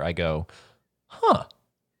counter, I go, huh,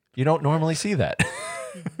 you don't normally see that.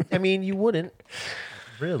 I mean, you wouldn't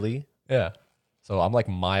really. Yeah. So I'm like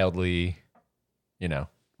mildly,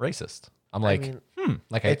 racist. I'm like, mean,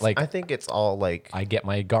 I think it's all like, I get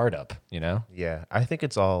my guard up, yeah, I think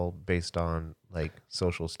it's all based on like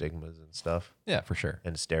social stigmas and stuff Yeah, for sure.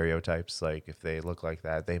 and stereotypes. Like if they look like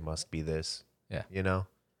that, they must be this. Yeah.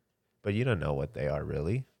 But you don't know what they are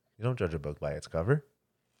really. You don't judge a book by its cover.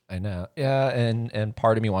 I know. Yeah. And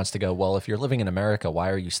part of me wants to go, well, if you're living in America, why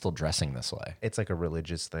are you still dressing this way? It's like a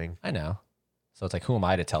religious thing. I know. So it's like, who am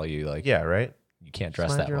I to tell you, like, Yeah, right. you can't Just dress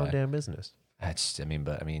mind that your own way? damn business. I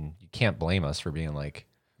mean, you can't blame us for being like,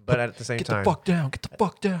 But at the same get time, the fuck down, get the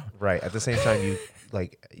fuck down. right? At the same time,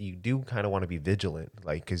 you do kind of want to be vigilant,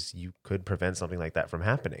 like because you could prevent something like that from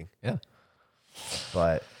happening. Yeah.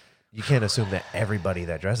 But you can't assume that everybody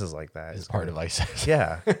that dresses like that Is part of ISIS.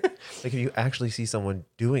 Yeah. Like if you actually see someone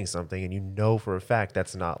doing something and you know for a fact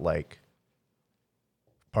that's not like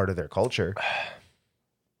part of their culture,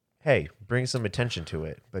 hey, bring some attention to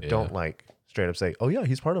it. But don't like straight up say, oh yeah,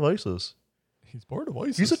 he's part of ISIS. He's part of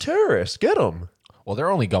ISIS. He's a terrorist. Get him. Well, they're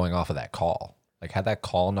only going off of that call. Like, had that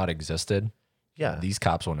call not existed, Yeah. these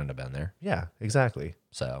cops wouldn't have been there. Yeah, exactly.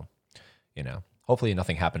 So, hopefully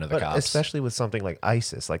nothing happened to the But cops. especially with something like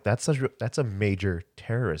ISIS, like that's a major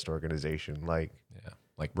terrorist organization. Like, Yeah.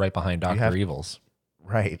 Like right behind Dr. have- Evils.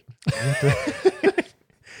 right.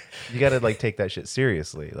 You got to like take that shit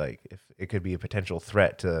seriously. Like if it could be a potential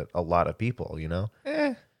threat to a lot of people, Do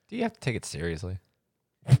you have to take it seriously?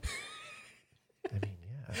 I mean,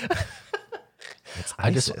 yeah. It's I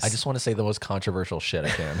ISIS. just want to say the most controversial shit I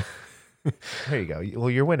can. There you go. Well,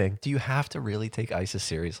 you're winning. Do you have to really take ISIS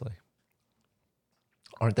seriously?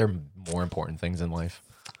 Aren't there more important things in life?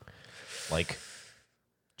 Like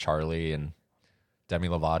Charlie and Demi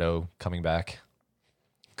Lovato coming back.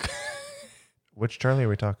 Which Charlie are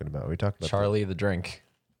we talking about? Are we talking about Charlie the drink.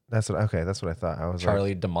 That's what I thought. I was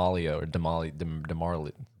Charlie D'Amelio or D'Amelio.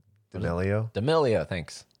 D'Amelio,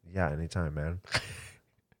 thanks. Yeah, anytime, man.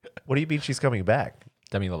 What do you mean she's coming back?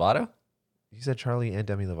 Demi Lovato? You said Charlie and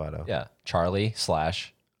Demi Lovato. Yeah. Charlie /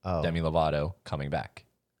 Oh. Demi Lovato coming back.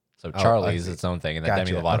 So Oh, Charlie's I see. its own thing, and then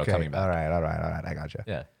Demi Gotcha. Lovato Okay. coming back. All right. I gotcha.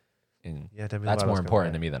 Yeah. And Yeah, Demi that's Lovato's more coming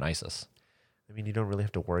important back. to me than ISIS. I mean, you don't really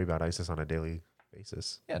have to worry about ISIS on a daily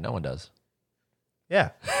basis. Yeah, no one does.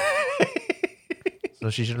 Yeah. So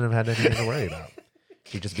she shouldn't have had anything to worry about.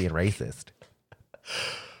 She's just being racist,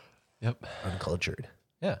 Yep. uncultured,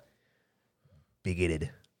 Yeah. bigoted.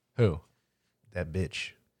 Who? That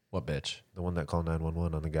bitch, What bitch? the one that called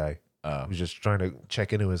 911 on the guy Oh. who's just trying to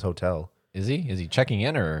check into his hotel. Is he? Is he checking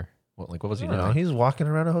in or what? Like, what was he I don't doing? know. He's walking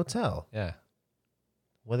around a hotel. Yeah.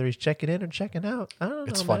 Whether he's checking in or checking out, I don't know.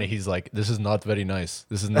 It's funny. man. He's like, this is not very nice.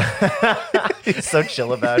 This is not. He's so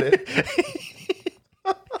chill about it.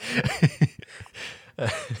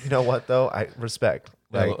 You know what though? I respect.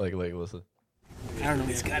 Like, like, listen. I don't know.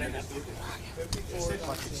 He's got it. She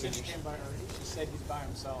said he's by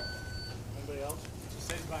himself. Anybody else? She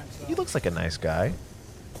said he's by himself. he looks like a nice guy.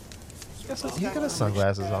 He's got his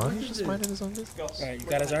sunglasses on. He's just minding his own business. All right, you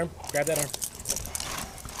got his arm? Grab that arm.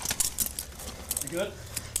 You good?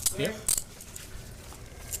 Here.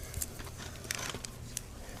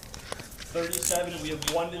 37, and we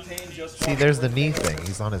have one detained just. See, there's the knee thing.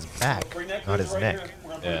 He's on his back, not his neck. Here. We're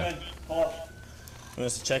gonna put him in. Hold up. Want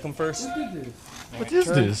us to check him first? What is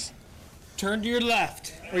this? Turn to your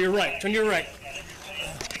left or your right. Turn to your right.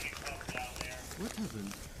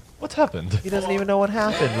 What's happened? He doesn't even know what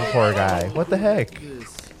happened, the poor guy. What the heck?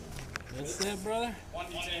 That's it, brother. One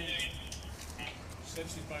detained. She said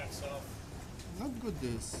she's by herself. Not good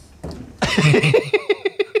this.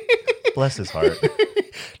 Bless his heart.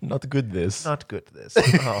 Not good. This. Not good, this.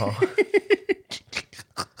 Oh.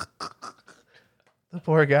 The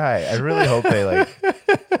poor guy. I really hope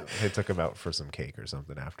they took him out for some cake or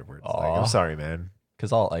something afterwards. Like, Aw. I'm sorry, man.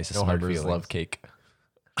 Because all ISIS No hard members feelings. love cake.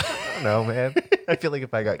 I don't know, man. I feel like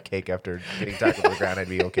if I got cake after getting tackled on the ground, I'd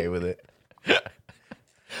be okay with it.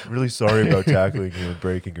 Really sorry about tackling you and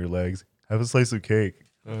breaking your legs. Have a slice of cake.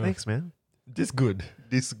 Thanks, man. This good.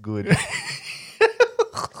 This good.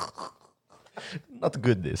 Not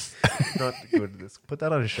good. This. Not good. This. Put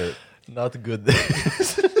that on a shirt. Not good.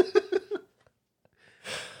 This.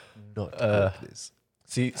 Not good. This.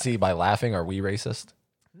 See, by laughing, are we racist?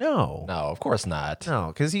 No. No, of course not. No,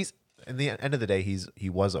 because he's in the end of the day, he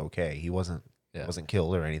was okay. He wasn't Yeah. wasn't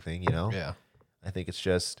killed or anything. You know. Yeah. I think it's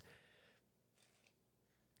just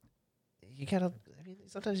you gotta. I mean,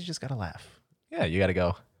 sometimes you just gotta laugh. Yeah, you got to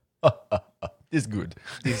go. This good.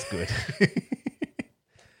 He's good.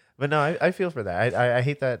 But no, I feel for that. I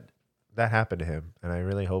hate that happened to him, and I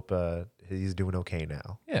really hope he's doing okay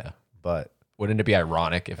now. Yeah. But Wouldn't it be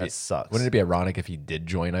ironic if that sucks. Wouldn't it be ironic if he did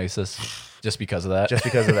join ISIS just because of that? Just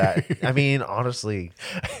because of that. I mean, honestly,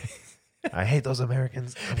 I hate those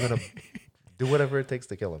Americans. I'm gonna do whatever it takes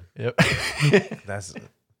to kill him. Yep. That's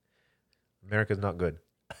America's not good,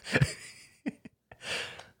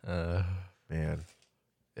 man.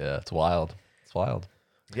 Yeah, it's wild. It's wild.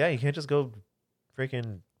 Yeah, you can't just go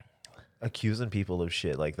freaking accusing people of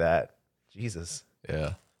shit like that. Jesus.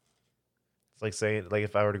 Yeah. It's like saying, like,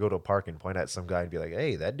 if I were to go to a park and point at some guy and be like,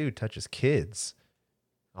 hey, that dude touches kids.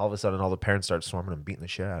 All of a sudden, all the parents start swarming him, beating the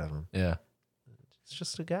shit out of him. Yeah. It's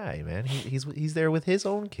just a guy, man. He's there with his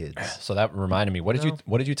own kids. So that reminded me. What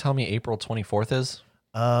did you tell me April 24th is?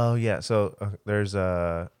 Oh, yeah. So there's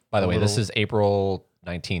By the way, this is April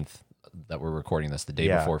 19th that we're recording this, the day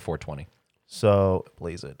before 420. So,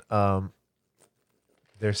 blaze it.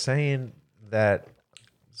 They're saying that,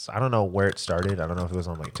 so I don't know where it started. I don't know if it was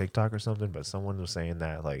on like TikTok or something, but someone was saying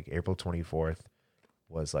that like April 24th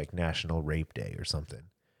was like National Rape Day or something.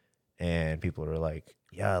 And people were like,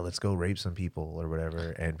 yeah, let's go rape some people or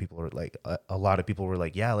whatever. And people were like, a lot of people were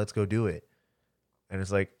like, yeah, let's go do it. And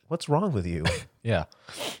it's like, what's wrong with you? Yeah.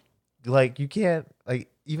 Like, you can't, like,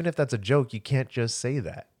 even if that's a joke, you can't just say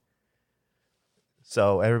that.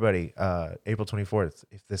 So everybody, April 24th,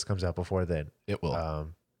 if this comes out before then, It will.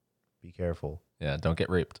 be careful. Yeah, don't get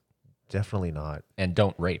raped. Definitely not. And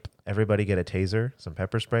don't rape. Everybody get a taser, some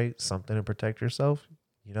pepper spray, something to protect yourself,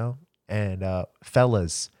 you know? And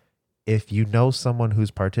fellas, if you know someone who's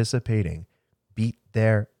participating, beat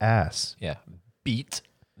their ass. Yeah. Beat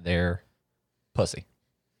their pussy.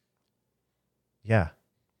 Yeah.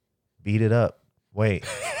 Beat it up. Wait.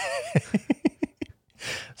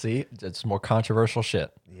 See, it's more controversial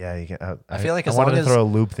shit. Yeah, you can, I feel like I as wanted long to as- throw a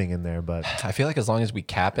loop thing in there, but I feel like as long as we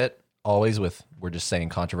cap it always with we're just saying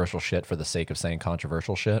controversial shit for the sake of saying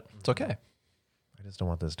controversial shit, it's okay. I just don't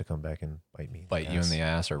want this to come back and bite me. Bite you in the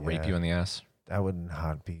ass or rape Yeah. you in the ass. That would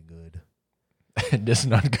not be good. This is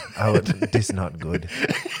not good. I would. This not good.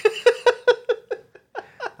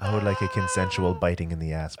 I would like a consensual biting in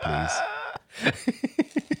the ass, please.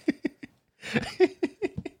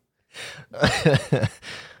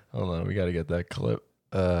 Hold on, we got to get that clip.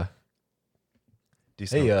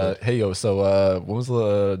 Decent. Hey, yo. So, when was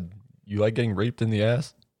the you like getting raped in the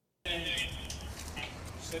ass?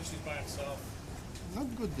 Said she's by herself.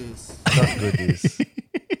 Not good this. Not goodies.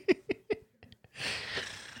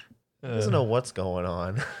 He doesn't know what's going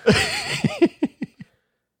on.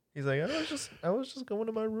 He's like, I was just going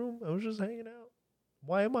to my room. I was just hanging out.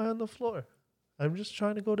 Why am I on the floor? I'm just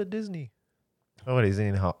trying to go to Disney. Oh, what? He's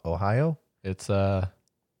in Ohio? It's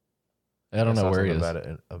I don't know where he is.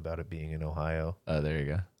 About it being in Ohio. There you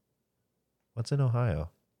go. What's in Ohio?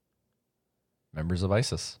 Members of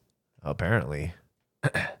ISIS. Apparently. You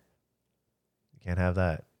can't have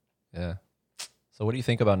that. Yeah. So, what do you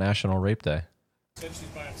think about National Rape Day? Said she's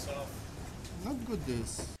by herself. Not good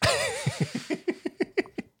this.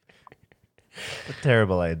 A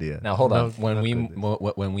terrible idea. Now, hold on.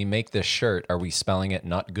 Not When we make this shirt, are we spelling it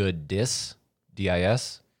not good dis,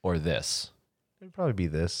 D-I-S, or this? It'd probably be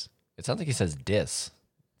this. It sounds like he says dis.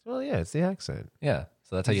 Well, yeah, it's the accent. Yeah.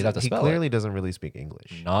 So that's how you'd have to spell He clearly doesn't really speak it.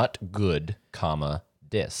 English. Not good, comma,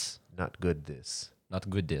 dis. Not good this. Not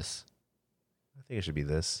good dis. I think it should be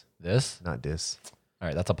this. This? Not dis. All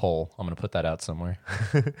right, that's a poll. I'm going to put that out somewhere.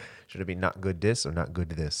 Should it be not good dis or not good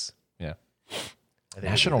this? Yeah. I think it'd be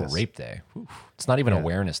National this. Rape Day. Whew. It's not even Yeah.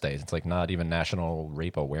 Awareness Day. It's like not even National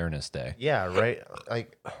Rape Awareness Day. Yeah, right.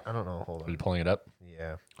 Like, I don't know. Hold Are you on. pulling it up?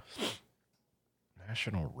 Yeah.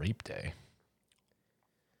 National Rape Day.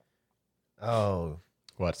 Oh,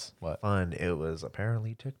 What? fun. It was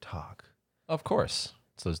apparently TikTok. Of course.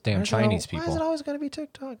 It's those damn Why is it Chinese Why is it people. always got to be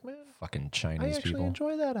TikTok, man? Fucking I Chinese actually people.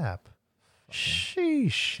 enjoy that app.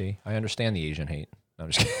 Sheesh. See, I understand the Asian hate. No,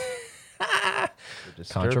 I'm just kidding. The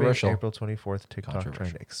disturbing Controversial. April 24th TikTok trend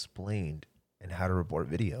Controversial. explained and how to report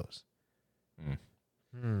videos.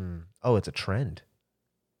 Mm. Oh, it's a trend.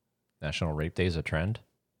 National Rape Day is a trend.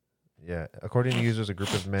 Yeah. According to users, a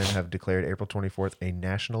group of men have declared April 24th a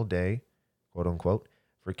national day, quote unquote,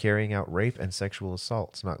 for carrying out rape and sexual assault.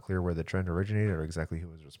 It's not clear where the trend originated or exactly who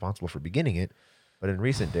was responsible for beginning it. But in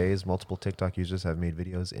recent days, multiple TikTok users have made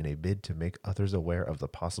videos in a bid to make others aware of the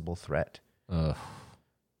possible threat. Ugh.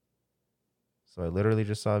 So I literally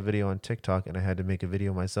just saw a video on TikTok and I had to make a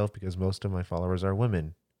video myself because most of my followers are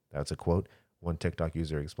women. That's a quote one TikTok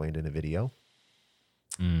user explained in a video.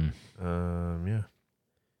 Yeah.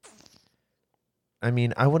 I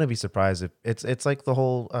mean, I wouldn't be surprised if it's like the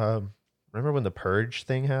whole remember when the purge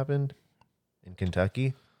thing happened in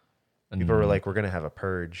Kentucky? People were like, we're gonna have a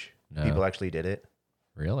purge. No. People actually did it.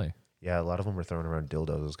 Really? Yeah, a lot of them were throwing around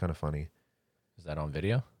dildos. It was kind of funny. Is that on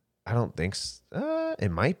video? I don't think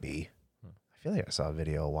it might be. I feel like I saw a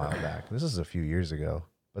video a while back. This is a few years ago.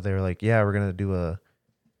 But they were like, yeah, we're going to do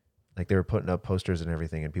like they were putting up posters and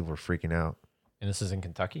everything and people were freaking out. And this is in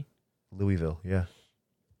Kentucky? Louisville, yeah.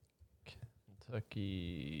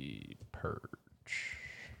 Kentucky purge.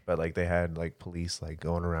 But like they had like police like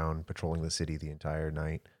going around patrolling the city the entire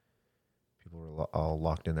night. People were all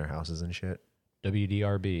locked in their houses and shit.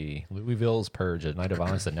 WDRB. Louisville's purge, a night of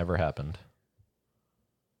violence that never happened.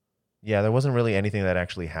 Yeah, there wasn't really anything that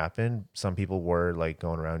actually happened. Some people were like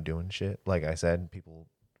going around doing shit. Like I said, people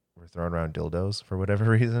were throwing around dildos for whatever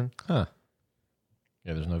reason. Huh.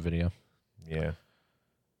 Yeah, there's no video. Yeah.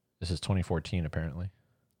 This is 2014, apparently.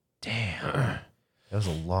 Damn. That was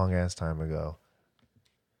a long ass time ago.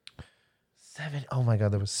 Oh my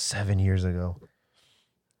God, that was 7 years ago.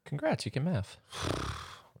 Congrats, you can math.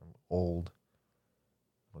 I'm old.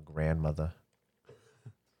 I'm a grandmother.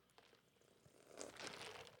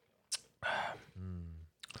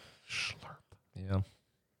 Slurp. Yeah.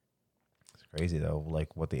 It's crazy though,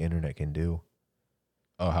 like what the internet can do.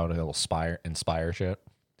 Oh, how it'll inspire shit.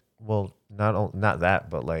 Well, not that,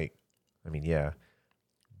 but like, I mean, yeah,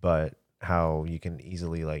 but how you can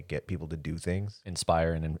easily like get people to do things.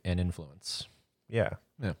 Inspire and influence. Yeah.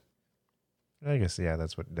 Yeah. I guess that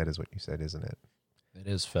is what you said, isn't it? It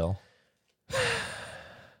is, Phil.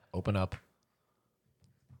 Open up.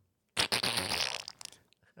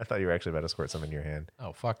 I thought you were actually about to squirt some in your hand.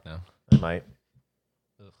 Oh, fuck no. I might.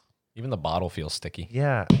 Ugh. Even the bottle feels sticky.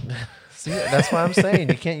 Yeah. See, that's why I'm saying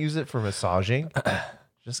you can't use it for massaging.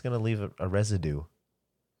 Just gonna leave a residue.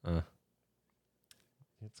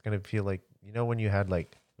 It's gonna feel like, you know, when you've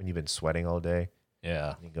been sweating all day.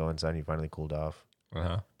 Yeah. You go inside and you finally cooled off.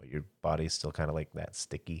 Uh-huh. But your body's still kind of like that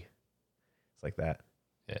sticky. It's like that.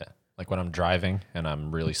 Yeah. Like when I'm driving and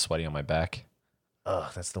I'm really sweaty on my back.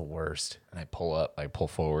 Ugh, that's the worst. And I pull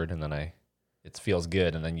forward, and then it feels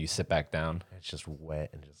good, and then you sit back down. It's just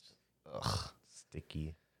wet and just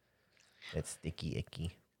sticky. It's sticky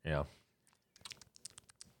icky. Yeah.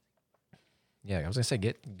 Yeah, I was gonna say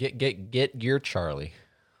get your Charlie.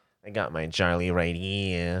 I got my Charlie right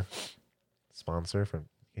here. Sponsor from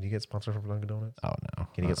Can you get sponsored from Dunkin' Donuts? Oh no.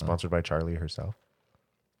 Can you get sponsored by Charlie herself?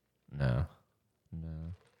 No.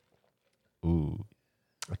 Ooh.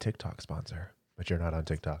 A TikTok sponsor, but you're not on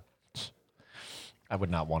TikTok. I would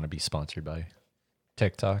not want to be sponsored by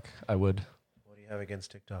TikTok. I would What do you have against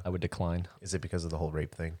TikTok? I would decline. Is it because of the whole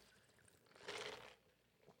rape thing?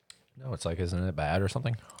 No, it's like, isn't it bad or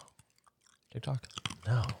something? TikTok?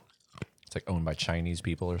 No. It's like owned by Chinese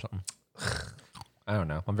people or something. I don't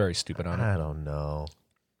know. I'm very stupid on it. I don't know.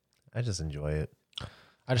 I just enjoy it.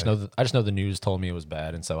 I just know the news told me it was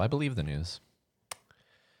bad, and so I believe the news.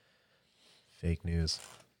 Fake news.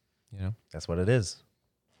 You know, That's what it is.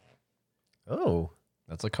 Oh,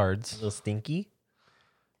 that's the cards. a little stinky.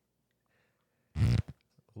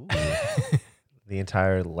 Ooh. The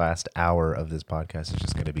entire last hour of this podcast is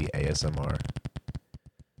just going to be ASMR.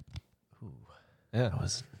 Ooh, Yeah. that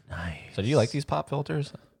was nice. So do you like these pop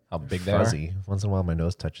filters? How big they are? Fuzzy. Once in a while, my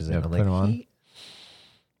nose touches it. Yeah, I'm put like, 'em on. "Heat."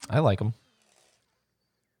 I like them.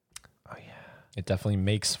 Oh yeah. It definitely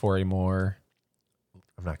makes for a more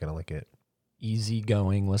I'm not gonna lick it.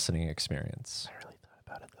 easygoing listening experience I really thought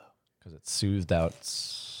about it though. because it's soothed out.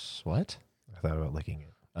 What? I thought about licking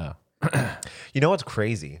it. Oh, You know what's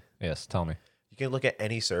crazy? yes. Tell me. You can look at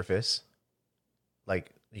any surface.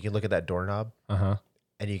 Like you can look at that doorknob, Uh-huh.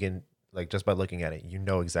 and you can like just by looking at it, you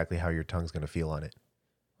know exactly how your tongue's gonna feel on it.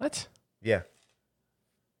 What? Yeah.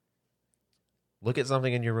 Look at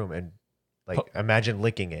something in your room and like Po- imagine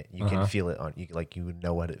licking it. You Uh-huh. can feel it on you. Like you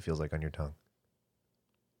know what it feels like on your tongue.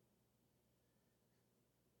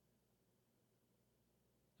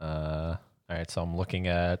 All right. So I'm looking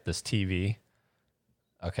at this TV.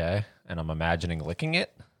 Okay, and I'm imagining licking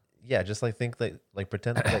it. Yeah, just like think like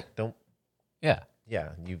pretend like don't. Yeah. Yeah,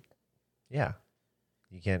 you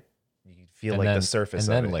can't. You feel And like then, the surface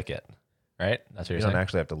and of then it. lick it. Right. That's what You you're don't saying.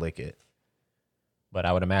 actually have to lick it. But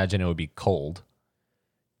I would imagine it would be cold.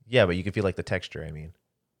 Yeah, but you can feel like the texture. I mean,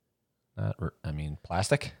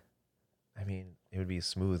 plastic. I mean, it would be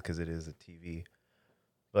smooth because it is a TV.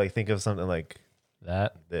 But like, think of something like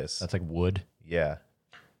this. That's like wood. Yeah.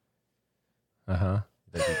 Uh huh.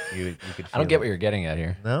 Like you could. I don't feel get it. what you're getting at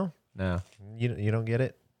here. No, No. you don't get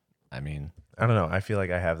it. I mean, I don't know. I feel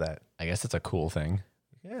like I have that. I guess it's a cool thing.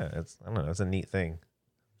 Yeah, I don't know. It's a neat thing.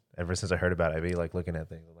 Ever since I heard about it, I'd be like looking at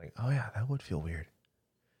things. I'm like, oh yeah, that would feel weird.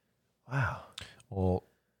 Wow. Well,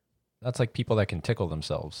 that's like people that can tickle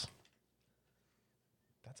themselves.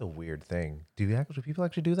 That's a weird thing. Do people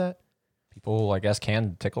actually do that? People, I guess,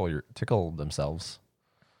 can tickle themselves,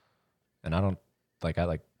 and I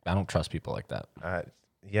don't trust people like that.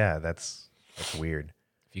 Yeah, that's weird.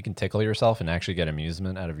 If you can tickle yourself and actually get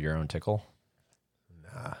amusement out of your own tickle,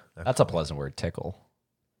 Nah. that's a pleasant word. Tickle.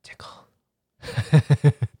 tickle.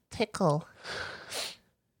 Tickle.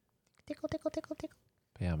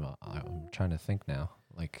 Yeah, I'm trying to think now.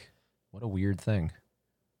 Like, what a weird thing.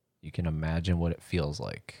 You can imagine what it feels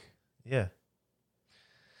like. Yeah.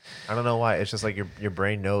 I don't know why. It's just like your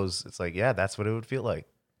brain knows. It's like, yeah, that's what it would feel like.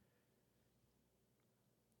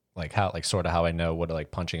 Like sort of how I know what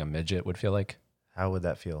like punching a midget would feel like. How would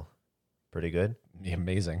that feel? Pretty good.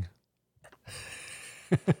 Amazing.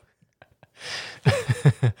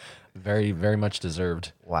 Very, very much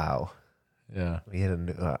deserved. Wow. Yeah. We hit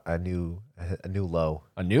a new low.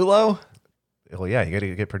 A new low? Well, yeah, you got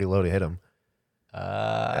to get pretty low to hit them.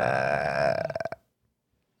 I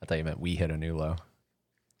thought you meant we hit a new low.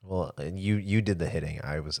 Well, and you did the hitting.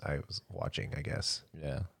 I was watching, I guess.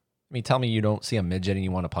 Yeah. I mean, tell me you don't see a midget and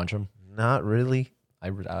you want to punch him. Not really. I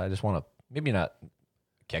just want to maybe not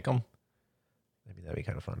kick him. Maybe that'd be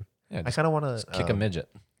kind of fun. Yeah, I just kind of want to kick a midget.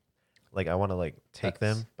 Like I want to like take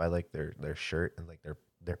That's- them by like their shirt and like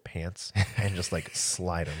their pants and just like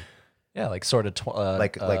slide them Yeah, like sort of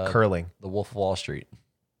like curling. the Wolf of Wall Street,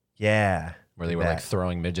 Yeah, where they were like that.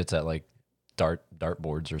 throwing midgets at like dart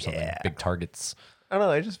boards or something, Yeah. big targets. I don't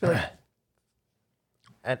know. I just feel like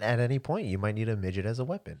at any point you might need a midget as a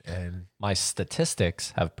weapon. And My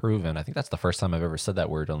statistics have proven. I think that's the first time I've ever said that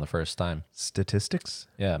word on the first time. statistics?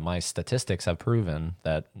 Yeah, my statistics have proven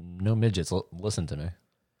that no midgets listen to me.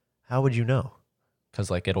 How would you know? Because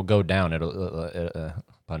like it'll go down. It'll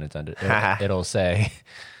pun intended. It'll say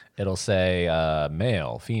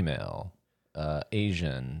male, female,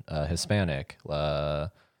 Asian, Hispanic,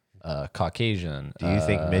 Caucasian. Do you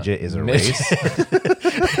think midget is a midget.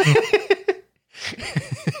 race?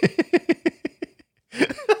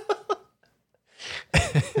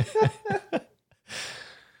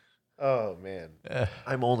 Oh man,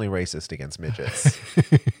 I'm only racist against midgets.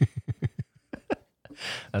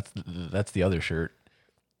 That's the other shirt.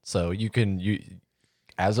 So you can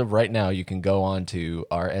as of right now, you can go on to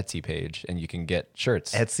our Etsy page and you can get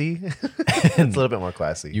shirts. Etsy? It's a little bit more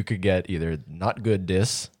classy. You could get either not good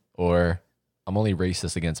dis or I'm only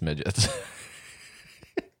racist against midgets.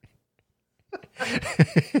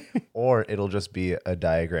 Or it'll just be a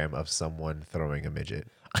diagram of someone throwing a midget.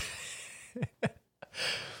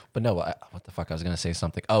 But no, what the fuck? I was going to say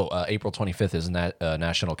something. Oh, April 25th is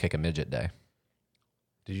National Kick a Midget Day.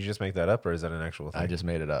 Did you just make that up, or is that an actual thing? I just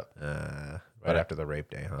made it up. Right after the rape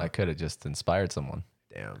day, huh? I could have just inspired someone.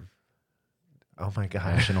 Damn. Oh my gosh.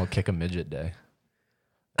 National Kick a Midget Day.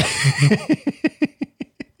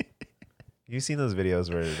 You've seen those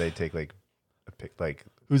videos where they take like a pic, like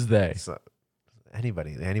who's they?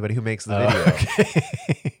 Anybody who makes the video.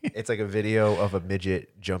 Okay. It's like a video of a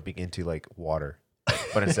midget jumping into like water,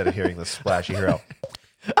 but instead of hearing the splash, you hear out.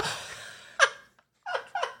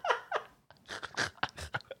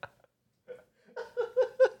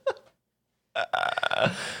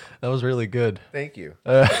 That was really good. Thank you.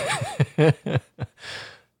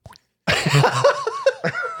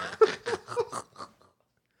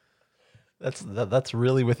 That's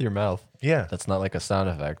really with your mouth. Yeah. That's not like a sound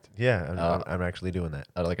effect. Yeah, I'm actually doing that.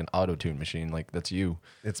 Like an auto-tune machine. Like that's you.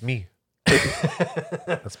 It's me.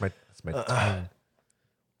 That's my tongue.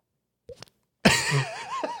 I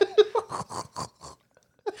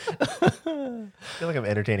feel like I'm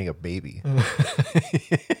entertaining a baby.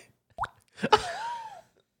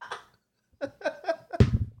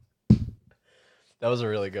 That was a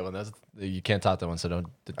really good one. You can't top that one, so don't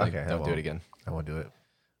do it again. I won't do it.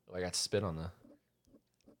 Oh, I got spit on the.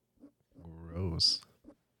 Gross.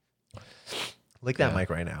 Lick that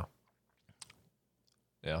mic right now.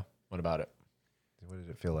 Yeah. What about it? What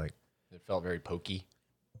did it feel like? It felt very pokey.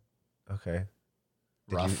 Okay.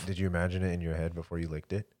 Rough. Did you imagine it in your head before you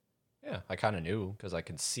licked it? Yeah, I kind of knew because I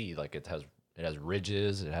can see like it has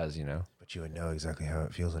ridges. It has But you would know exactly how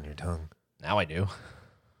it feels on your tongue. Now I do.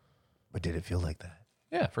 But did it feel like that?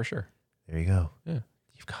 Yeah, for sure. There you go. Yeah,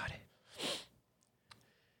 you've got it.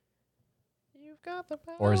 You've got the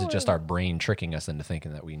power. Or is it just our brain tricking us into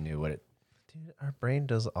thinking that we knew what it? Dude, our brain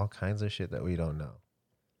does all kinds of shit that we don't know.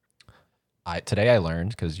 Today I learned,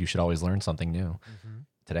 because you should always learn something new. Mm-hmm.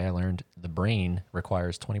 Today I learned the brain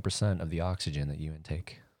requires 20% of the oxygen that you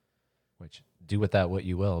intake, which do with that what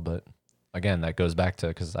you will. But again, that goes back to,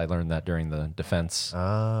 because I learned that during the defense.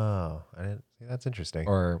 Oh, that's interesting.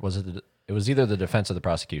 Or was it? It was either the defense or the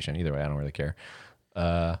prosecution. Either way, I don't really care.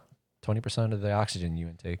 20% of the oxygen you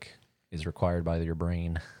intake is required by your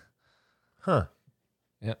brain. Huh.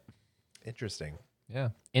 Yep. Interesting.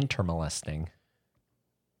 Yeah. Intermolesting.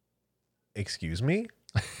 Excuse me?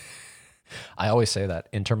 I always say that.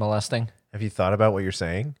 Intermolesting. Have you thought about what you're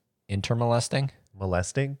saying? Intermolesting?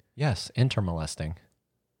 Molesting? Yes, intermolesting.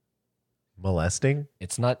 Molesting?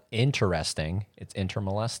 It's not interesting. It's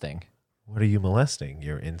intermolesting. What are you molesting?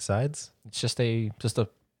 Your insides? It's just a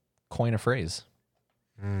coin of phrase.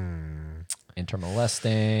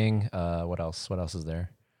 Intermolesting. What else? What else is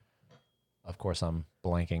there? Of course, I'm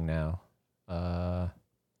blanking now.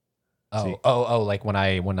 Like when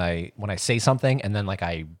I say something and then like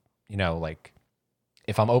like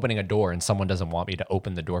if I'm opening a door and someone doesn't want me to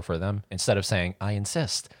open the door for them, instead of saying I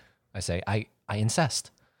insist, I say I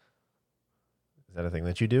incest. Is that a thing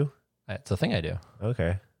that you do? It's a thing I do.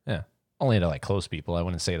 Okay. Yeah. Only to like close people. I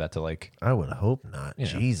wouldn't say that to like. I would hope not.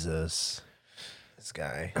 Jesus. This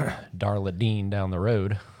guy. Darla Dean down the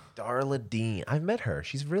road. Darla Dean. I've met her.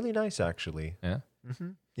 She's really nice, actually. Yeah. Mm-hmm.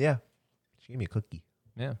 Yeah. She gave me a cookie.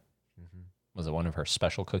 Yeah. Mm-hmm. Was it one of her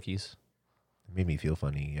special cookies? It made me feel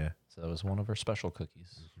funny. Yeah. So that was one of her special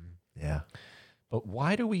cookies. Mm-hmm. Yeah. But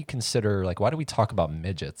why do we talk about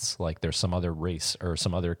midgets like there's some other race or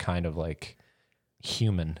some other kind of like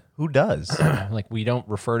human? Who does? Like we don't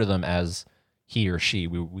refer to them as he or she.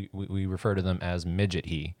 We refer to them as midget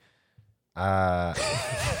he.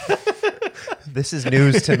 This is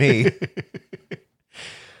news to me.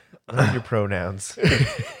 What are your pronouns?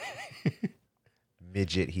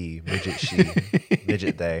 Midget he, midget she,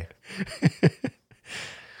 midget they.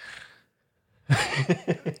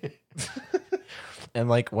 And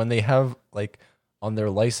like when they have like on their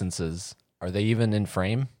licenses, are they even in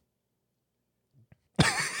frame?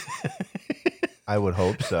 I would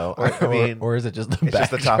hope so. Or is it just the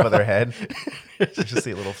just the top of their head? Just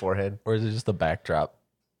the little forehead. Or is it just the backdrop?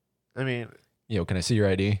 I mean, can I see your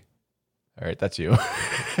ID? All right, that's you.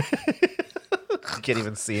 You can't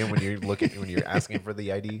even see him when you're asking for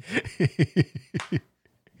the ID.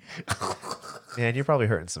 Man, you're probably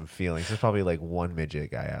hurting some feelings. There's probably like one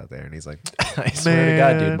midget guy out there, and he's like, I swear to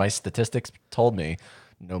God, dude, my statistics told me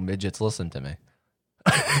no midgets listen to me.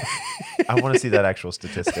 I want to see that actual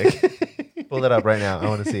statistic. Pull it up right now. I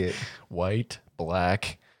want to see it. White,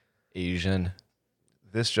 black, Asian.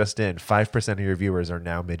 This just in: 5% of your viewers are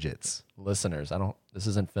now midgets. Listeners, this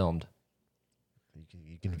isn't filmed.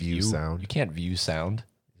 You can view sound. You can't view sound.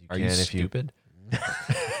 Are you can if you- stupid?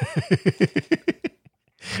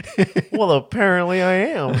 Well, apparently I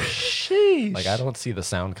am. Sheesh. Like, I don't see the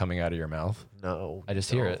sound coming out of your mouth. No. I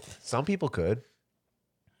just hear it. Some people could.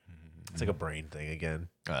 It's like a brain thing again.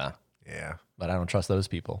 Yeah. But I don't trust those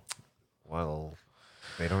people. Well,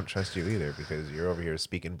 they don't trust you either because you're over here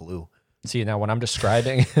speaking blue. See, now when I'm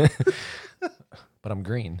describing, but I'm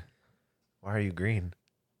green. Why are you green?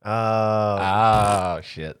 Oh,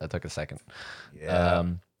 shit. That took a second. Yeah.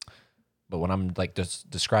 But when I'm like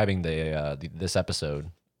describing this episode,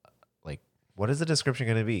 like, what is the description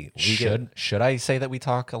going to be? Should I say that we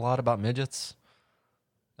talk a lot about midgets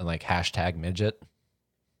and like hashtag midget?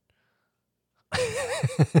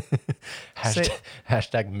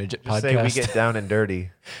 Hashtag midget podcast. Say we get down and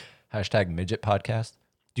dirty. Hashtag midget podcast.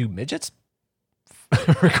 Do midgets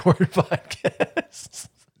record podcasts?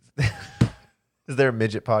 Is there a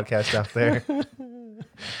midget podcast out there?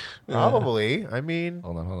 Probably. I mean,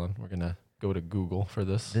 hold on. We're gonna go to Google for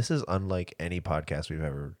this. This is unlike any podcast we've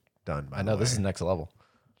ever done. I know this is next level.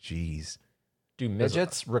 Jeez. Do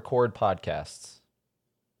midgets record podcasts?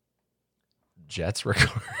 Jets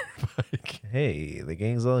record podcasts. Hey, the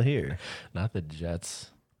gang's all here. Not the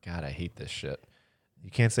Jets. God, I hate this shit. You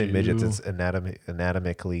can't say midgets. It's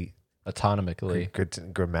anatomically,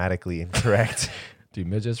 grammatically incorrect. Do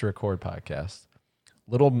midgets record podcasts?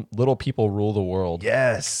 Little people rule the world.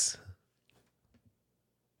 Yes.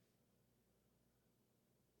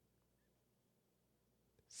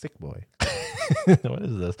 Sick boy. What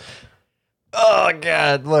is this? Oh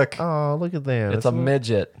God! Look. Oh, look at them. It's a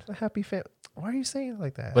midget. A happy family. Why are you saying it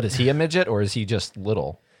like that? But is he a midget or is he just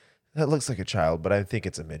little? That looks like a child, but I think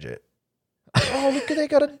it's a midget. Oh, look at they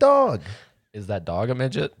got a dog. Is that dog a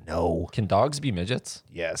midget? No. Can dogs be midgets?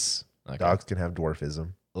 Yes. Okay. Dogs can have dwarfism.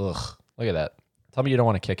 Ugh. Look at that. Tell me you don't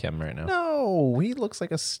want to kick him right now. No, he looks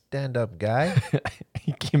like a stand-up guy.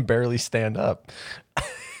 He can barely stand up.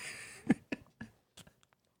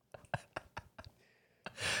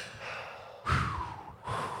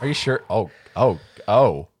 Are you sure? Oh.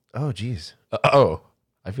 Oh, geez.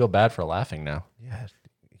 I feel bad for laughing now. Yeah.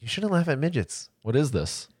 You shouldn't laugh at midgets. What is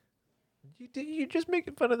this? You're just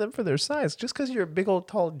making fun of them for their size. Just because you're a big old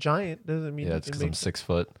tall giant doesn't mean It's because I'm 6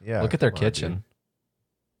 foot. Yeah. Look at their come on, kitchen. dude.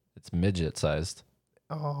 It's midget sized.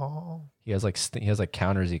 Oh, He has like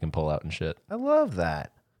counters he can pull out and shit. I love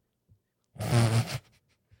that.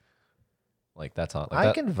 Like that's all.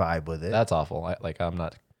 I can vibe with it. That's awful. I'm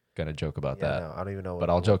not gonna joke about that. No, I don't even know. But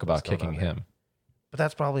I'll joke about what's going kicking on there. him. But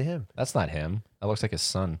that's probably him. That's not him. That looks like his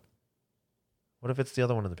son. What if it's the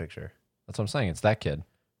other one in the picture? That's what I'm saying. It's that kid.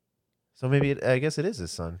 So maybe I guess it is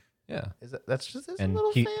his son. Yeah. That's just his And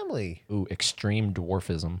little family. Ooh, extreme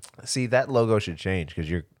dwarfism. See, that logo should change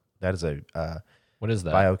because that is a What is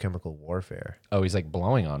that? biochemical warfare. Oh, he's like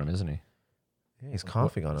blowing on him, isn't he? Yeah, he's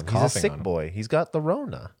coughing on him. He's He's a coughing sick on him. boy. He's got the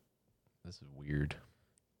Rona. This is weird.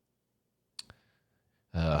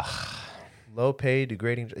 Ugh. Low pay,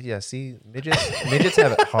 degrading. Yeah, see, midgets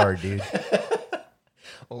have it hard, dude.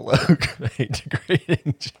 Low grade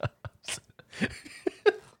degrading jobs.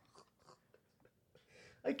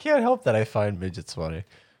 I can't help that I find midgets funny.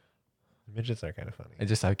 Midgets are kind of funny.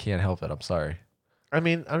 I can't help it. I'm sorry. I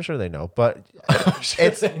mean, I'm sure they know, but sure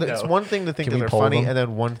it's they know. it's one thing to think Can that we they're poll funny, them? and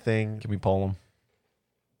then one thing Can we poll them?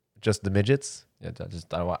 just the midgets. Yeah,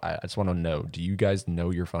 I just want to know. Do you guys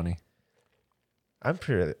know you're funny? I'm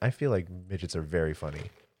pretty. I feel like midgets are very funny.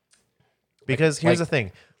 Because here's the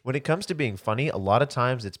thing: when it comes to being funny, a lot of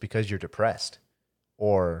times it's because you're depressed,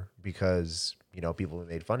 or because people have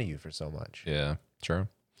made fun of you for so much. Yeah, true.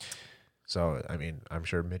 So I mean, I'm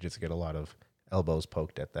sure midgets get a lot of elbows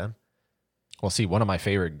poked at them. Well, see, one of my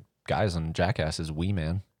favorite guys on Jackass is Wee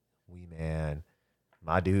Man. Wee Man,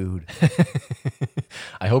 my dude.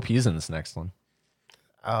 I hope he's in this next one.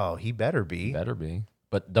 Oh, he better be. Better be.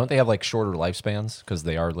 But don't they have like shorter lifespans because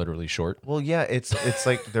they are literally short? Well, yeah, it's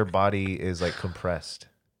like their body is like compressed.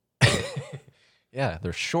 Yeah,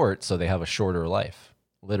 they're short, so they have a shorter life,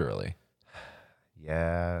 literally.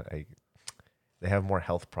 Yeah, they have more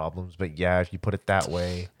health problems, but yeah, if you put it that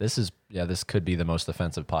way. This could be the most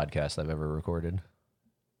offensive podcast I've ever recorded.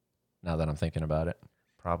 Now that I'm thinking about it.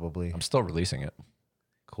 Probably. I'm still releasing it.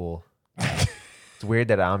 Cool. It's weird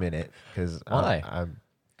that I'm in it because Why?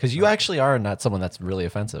 Because you actually are not someone that's really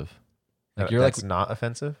offensive. Like you're that's not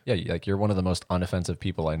offensive. Yeah, like you're one of the most unoffensive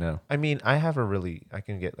people I know. I mean, I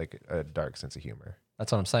can get like a dark sense of humor.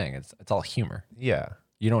 That's what I'm saying. It's all humor. Yeah.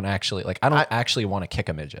 You don't actually like. I don't actually want to kick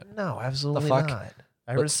a midget. No, absolutely fuck? not.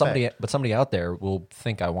 But somebody out there will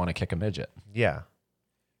think I want to kick a midget. Yeah,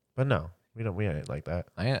 but no, we don't. We ain't like that.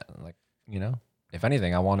 If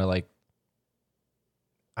anything, I want to like.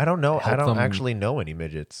 I don't know. I don't them- actually know any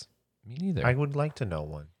midgets. Me neither. I would like to know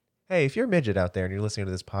one. Hey, if you're a midget out there and you're listening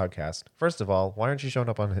to this podcast, first of all, why aren't you showing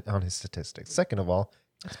up on his statistics? Second of all,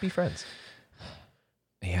 let's be friends.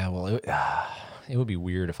 Yeah, well, it would be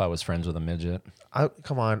weird if I was friends with a midget.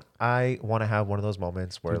 Come on, I want to have one of those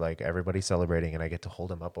moments where like everybody's celebrating and I get to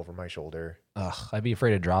hold him up over my shoulder. Ugh, I'd be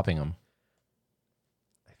afraid of dropping him.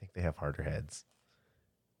 I think they have harder heads.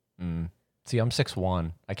 See, I'm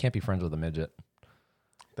 6'1". I can't be friends with a midget.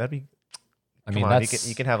 That'd be. I mean,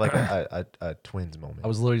 you can have like a twins moment. I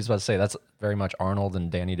was literally just about to say that's very much Arnold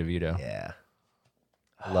and Danny DeVito. Yeah,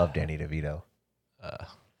 I love Danny DeVito.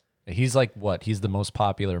 He's like what? He's the most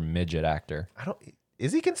popular midget actor.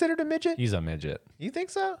 Is he considered a midget? He's a midget. You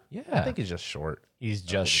think so? Yeah. I think he's just short. He's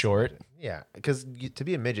just short. Yeah, because to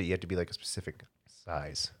be a midget, you have to be like a specific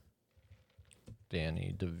size.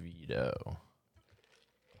 Danny DeVito.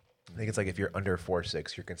 I think it's like if you're under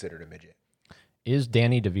 4'6", you're considered a midget. Is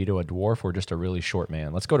Danny DeVito a dwarf or just a really short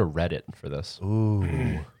man? Let's go to Reddit for this.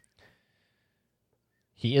 Ooh.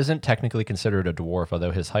 He isn't technically considered a dwarf, although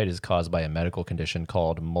his height is caused by a medical condition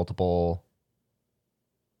called multiple...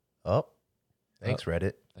 Oh, thanks,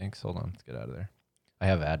 Reddit. Thanks. Hold on. Let's get out of there. I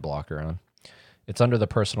have ad blocker on. It's under the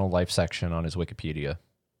personal life section on his Wikipedia.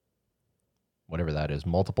 Whatever that is.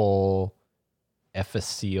 Multiple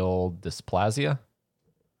epiphyseal dysplasia?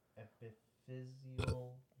 Epiphyseal dysplasia.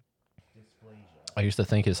 I used to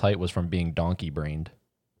think his height was from being donkey-brained.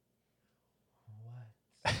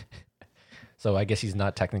 What? So I guess he's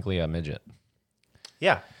not technically a midget.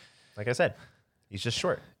 Yeah, like I said, he's just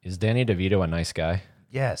short. Is Danny DeVito a nice guy?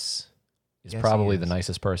 Yes. He's Yes, probably he the is.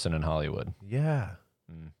 nicest person in Hollywood. Yeah.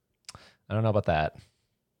 I don't know about that.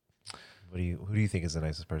 Who do you think is the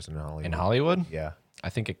nicest person in Hollywood? In Hollywood? Yeah. I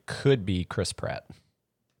think it could be Chris Pratt.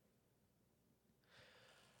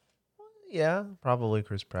 Yeah, probably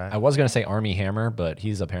Chris Pratt. I was going to say Armie Hammer, but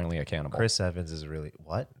he's apparently a cannibal. Chris Evans is really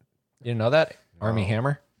what? You didn't know that? Armie No.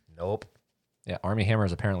 Hammer? Nope. Yeah, Armie Hammer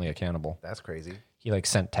is apparently a cannibal. That's crazy. He like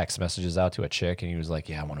sent text messages out to a chick and he was like,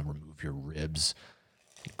 yeah, I want to remove your ribs,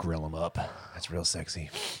 grill them up. That's real sexy.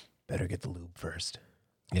 Better get the lube first.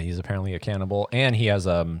 Yeah, he's apparently a cannibal. And he has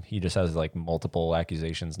he just has like multiple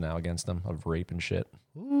accusations now against him of rape and shit.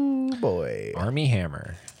 Ooh, boy. Armie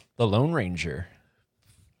Hammer, the Lone Ranger.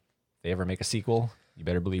 If they ever make a sequel, you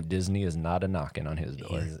better believe Disney is not a knocking on his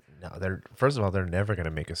door. First of all, they're never going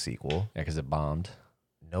to make a sequel. Yeah, because it bombed.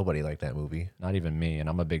 Nobody liked that movie. Not even me, and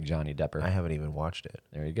I'm a big Johnny Depper. I haven't even watched it.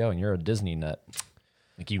 There you go, and you're a Disney nut.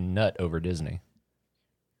 Like you nut over Disney.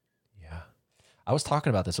 Yeah. I was talking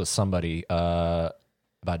about this with somebody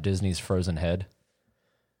about Disney's Frozen Head.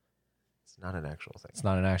 It's not an actual thing. It's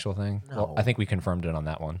not an actual thing. No. Well, I think we confirmed it on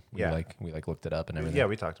that one. Yeah. we looked it up and everything. Yeah,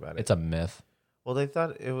 we talked about it. It's a myth. Well, they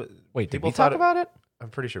thought it was. Wait, did people we talk thought about it? I'm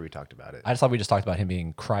pretty sure we talked about it. I just thought we just talked about him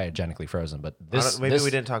being cryogenically frozen, but Maybe we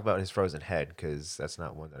didn't talk about his frozen head because that's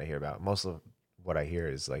not one that I hear about. Most of what I hear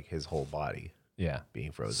is like his whole body Yeah,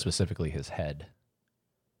 being frozen. specifically his head.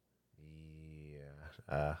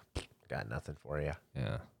 Yeah. Got nothing for you.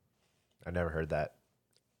 Yeah. I never heard that.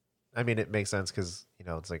 I mean, it makes sense because,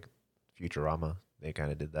 it's like Futurama. They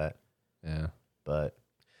kind of did that. Yeah. But,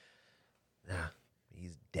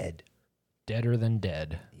 he's dead. Deader than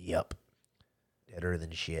dead. Yep. Deader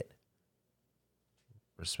than shit.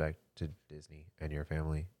 Respect to Disney and your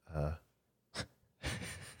family.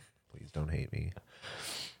 Please don't hate me.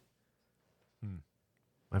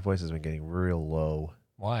 My voice has been getting real low.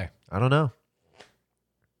 Why? I don't know.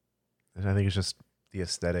 And I think it's just the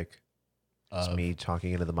aesthetic. It's me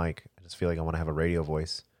talking into the mic. I just feel like I want to have a radio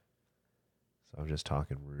voice. So I'm just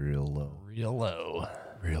talking real low. Real low.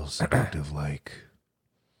 Real seductive like.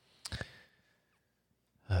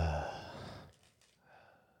 Yeah.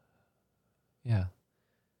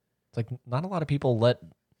 It's like not a lot of people let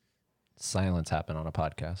silence happen on a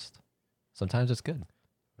podcast. Sometimes it's good.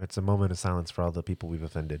 It's a moment of silence for all the people we've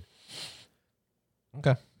offended.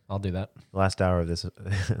 Okay. I'll do that. The last hour of this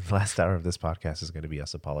podcast is going to be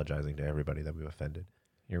us apologizing to everybody that we've offended.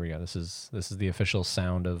 Here we go. This is the official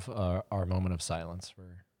sound of our moment of silence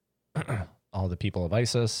for all the people of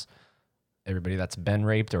ISIS, everybody that's been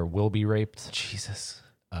raped or will be raped. Jesus.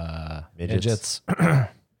 Midgets.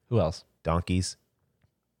 Who else? Donkeys.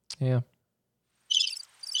 Yeah.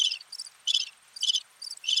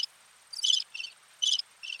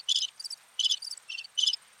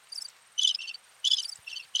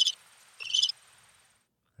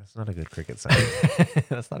 That's not a good cricket sound.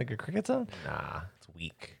 That's not a good cricket sound? Nah, it's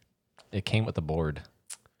weak. It came with the board.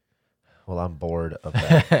 Well, I'm bored of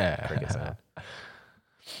that cricket sound.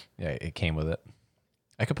 Yeah, it came with it.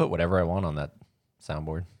 I could put whatever I want on that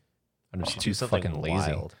soundboard. I'm just too fucking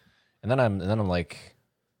lazy. Wild. And then I'm like,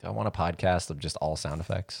 do I want a podcast of just all sound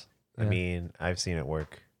effects? I mean, I've seen it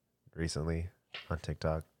work recently on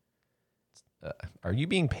TikTok. Are you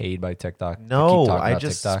being paid by TikTok? to keep No, talking I about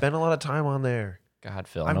just TikTok? spend a lot of time on there. God,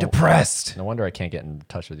 Phil. I'm depressed. No wonder I can't get in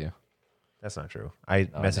touch with you. That's not true. I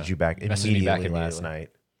Oh, messaged no. you back Messaged me immediately, back last immediately. night.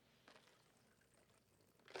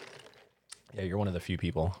 Yeah, you're one of the few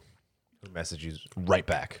people. Who messaged you? Right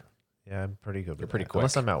back. Yeah, I'm pretty good. You're with pretty that. quick.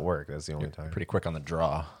 Unless I'm at work. That's the only You're time. pretty quick on the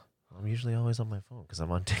draw. I'm usually always on my phone because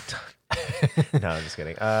I'm on TikTok. No, I'm just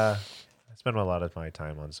kidding. I spend a lot of my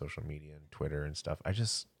time on social media and Twitter and stuff.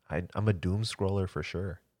 I'm a doom scroller for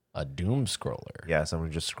sure. A doom scroller. Yeah, someone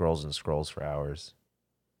who just scrolls and scrolls for hours.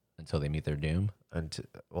 Until they meet their doom.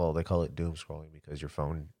 Well, they call it doom scrolling because your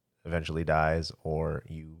phone eventually dies, or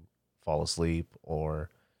you fall asleep, or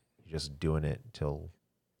you're just doing it till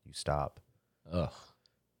you stop. Ugh.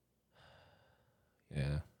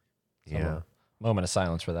 Yeah. Yeah. Moment of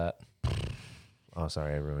silence for that. Oh,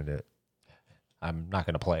 sorry, I ruined it. I'm not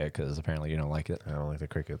going to play it because apparently you don't like it. I don't like the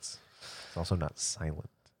crickets. It's also not silent.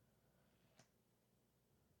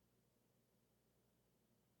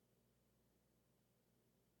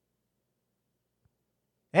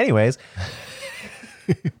 Anyways,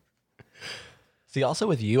 See, also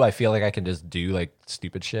with you, I feel like I can just do like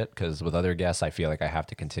stupid shit because with other guests, I feel like I have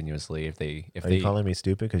to continuously if they are you calling me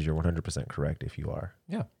stupid? Because you're 100% correct if you are.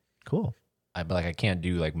 yeah, Cool. I can't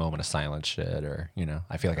do like moment of silence shit or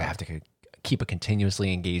I feel like I have to keep a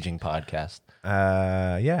continuously engaging podcast.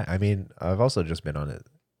 Yeah. I mean, I've also just been on it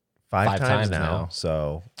five times now.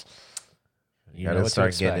 So you know gotta what to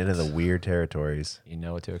start getting into expect. the weird territories. You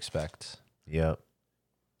know what to expect. Yep.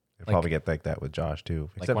 You'll probably get like that with Josh too.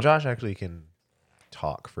 Except when- Josh actually can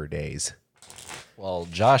talk for days. Well,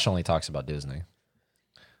 Josh only talks about Disney.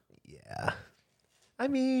 Yeah. I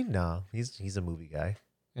mean, no, he's a movie guy.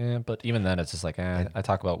 Yeah, but even then, it's just like I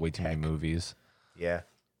talk about way too many Heck. movies. Yeah.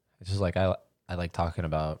 It's just like I like talking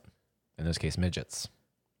about, in this case, midgets.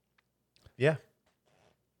 Yeah.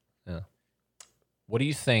 Yeah. What do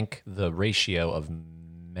you think the ratio of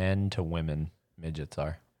men to women midgets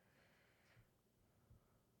are?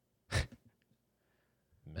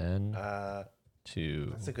 Men to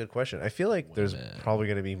That's a good question. I feel like there's Women. probably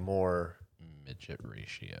going to be more. midget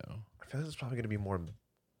ratio. I feel like there's probably going to be more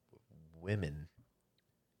women.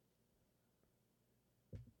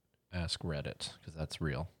 Ask Reddit because that's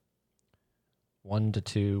real. 1 to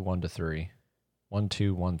 2, 1 to 3, 1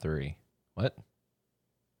 2 1 3. What?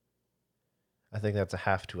 I think that's a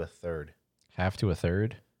half to a third. Half to a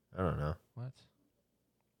third? I don't know. What?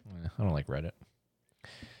 I don't like Reddit.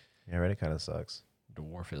 Yeah, Reddit kind of sucks.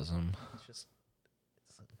 Dwarfism. It's just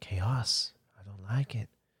chaos. I don't like it.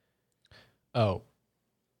 Oh.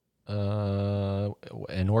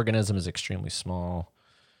 An organism is extremely small.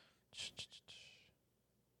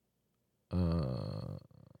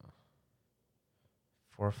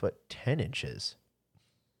 4 foot 10 inches.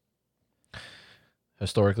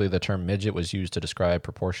 Historically, the term midget was used to describe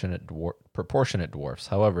proportionate dwarfs.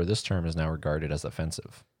 However, this term is now regarded as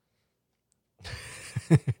offensive.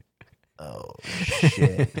 Oh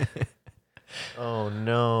shit. Oh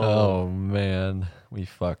no. Oh, man. We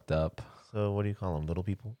fucked up. So what do you call them? Little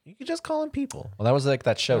people? You could just call them people. Well, that was like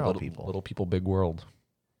that show, They're all Little people. People, Big World.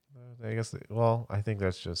 I guess. Well, I think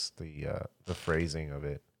that's just the phrasing of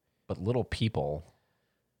it. But little people,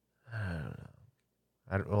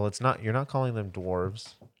 I don't know. Well, it's not. You're not calling them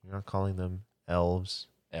dwarves. You're not calling them elves,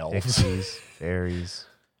 elves, pixies, fairies,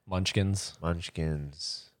 munchkins.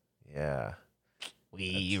 munchkins. Yeah.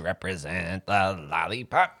 We represent the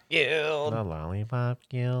Lollipop Guild. The Lollipop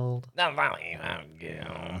Guild. The Lollipop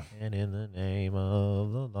Guild. And in the name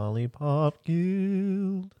of the Lollipop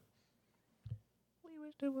Guild, we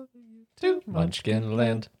wish to welcome you To Munchkin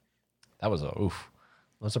Land. That was a oof.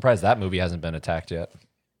 I'm surprised that movie hasn't been attacked yet.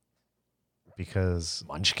 Because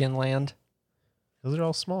Munchkin Land? those are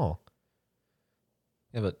all small.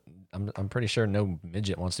 Yeah, but I'm pretty sure no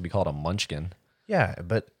midget wants to be called a munchkin. Yeah,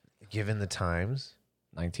 but given the times,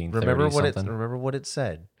 1930 remember what it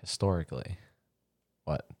said. historically.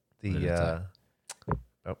 What? What did it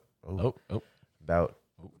The Oh, about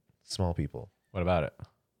small people, what about it?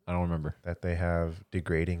 I don't remember. that they have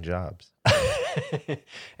degrading jobs.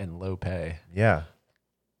 And low pay. Yeah.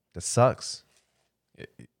 That sucks.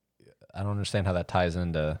 I don't understand how that ties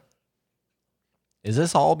into. Is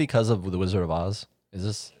this all because of the Wizard of Oz?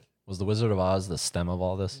 Was Was the Wizard of Oz the stem of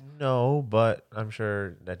all this? No, but I'm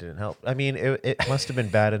sure that didn't help. I mean, it must have been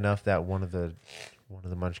bad enough that one of the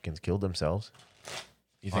Munchkins killed themselves.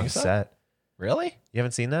 You on think so? set. Really? You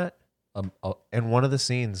haven't seen that? In one of the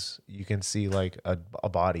scenes, you can see like a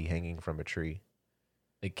body hanging from a tree.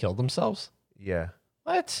 They killed themselves? Yeah.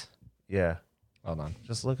 What? Yeah. Hold on.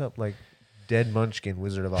 Just look up like dead Munchkin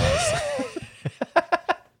Wizard of Oz.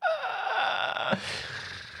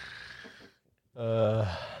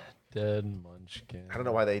 Dead Munchkin. I don't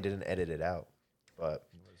know why they didn't edit it out, but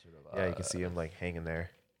yeah, you can see him like hanging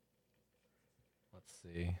there. Let's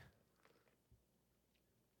see.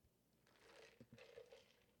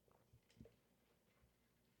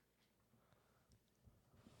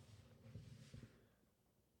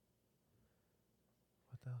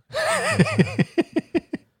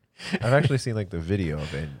 I've actually seen like the video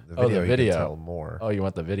of it. The video, you can tell more. Oh, you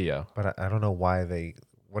want the video? But I don't know why they.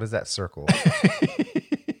 What is that circle?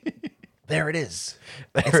 There it is.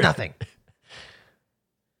 It's nothing.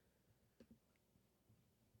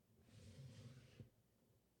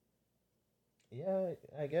 Yeah,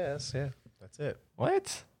 I guess. Yeah, that's it.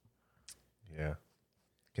 What? Yeah,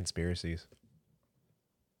 conspiracies.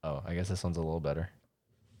 Oh, I guess this one's a little better.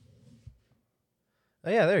 Oh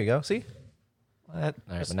yeah, there you go. See, What?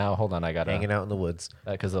 All right, but now hold on. I got hanging out in the woods.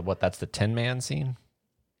 Because of what? That's the Tin Man scene.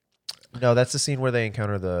 No, that's the scene where they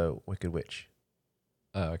encounter the Wicked Witch.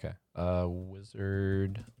 Oh, okay.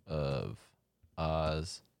 Wizard of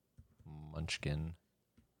Oz, Munchkin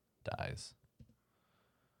dies.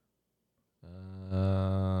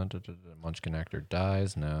 Munchkin actor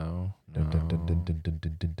dies. No.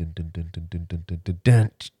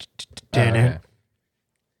 Okay.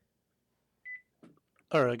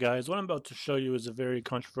 All right, guys. What I'm about to show you is a very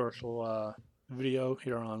controversial video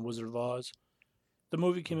here on Wizard of Oz. The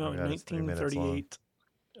movie came out in 1938.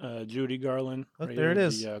 Judy Garland. Oh, right there here, it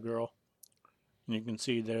is. The girl. And you can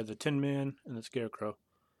see there the Tin Man and the Scarecrow.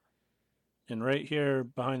 And right here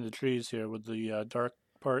behind the trees here, where the dark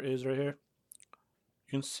part is right here,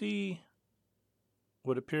 you can see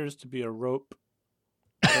what appears to be a rope.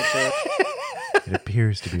 Right there. It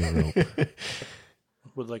appears to be a rope.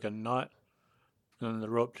 With like a knot. And then the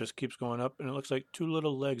rope just keeps going up, and it looks like two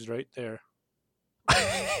little legs right there.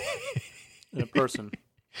 And a person.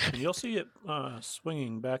 And you'll see it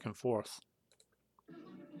swinging back and forth.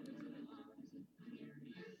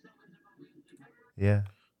 Yeah.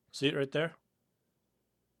 See it right there?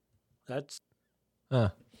 That's... Huh.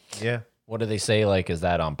 Yeah. What do they say? Like, is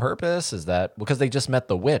that on purpose? Is that because they just met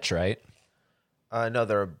the witch, right?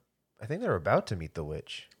 No, I think they're about to meet the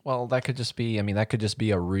witch. Well, that could just be. I mean, that could just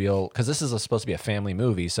be a real because this is supposed to be a family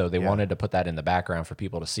movie, so they wanted to put that in the background for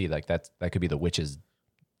people to see. Like that could be the witch's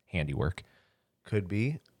handiwork. Could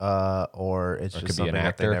be, or it's Or it just could be an something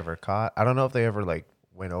that they actor. never caught. I don't know if they ever like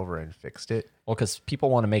went over and fixed it. Well, because people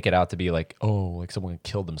want to make it out to be like, oh, like someone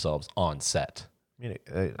killed themselves on set. I mean,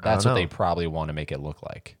 That's don't what they know. probably want to make it look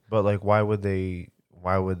like. But like, why would they?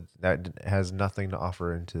 Why would that has nothing to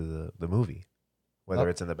offer into the movie, whether Well,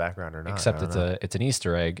 it's in the background or not? Except I don't know. it's an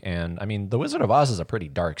Easter egg, and I mean, The Wizard of Oz is a pretty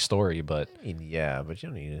dark story, but I mean, yeah, but you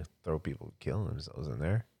don't need to throw people killing themselves in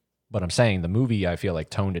there. I'm saying the movie I feel like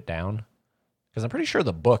toned it down because I'm pretty sure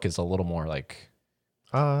the book is a little more like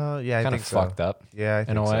Yeah, I kind think of so. fucked up. Yeah, I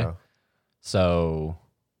think in a way. so. So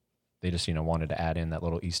they just wanted to add in that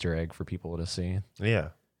little Easter egg for people to see. Yeah,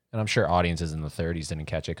 And I'm sure audiences in the 30s didn't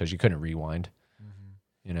catch it because you couldn't rewind.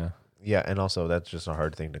 You know, yeah, and also that's just a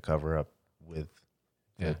hard thing to cover up with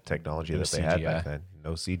the Yeah. technology No that they had back CGI. then.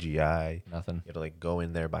 No CGI. nothing. You had to like go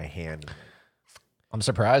in there by hand. I'm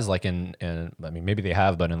surprised, like in I mean, maybe they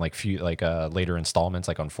have, but in like few like later installments,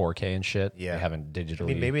 like on 4K and shit, Yeah. they haven't digitally I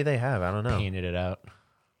mean, maybe they have. I don't know. painted it out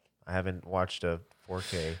I haven't watched a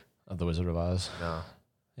 4K. of The Wizard of Oz. No,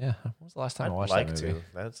 Yeah, when was the last time I I'd watched like that movie?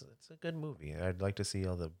 to. It's a good movie. I'd like to see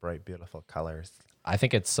all the bright, beautiful colors. I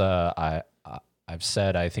think it's I've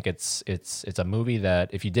said I think it's a movie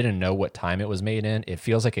that if you didn't know what time it was made in, it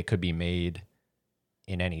feels like it could be made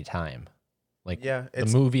in any time. Like Yeah, the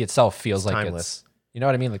it's movie itself feels like timeless. it's you know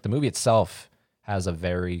what I mean? Like the movie itself has a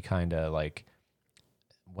very kind of like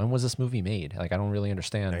when was this movie made? Like I don't really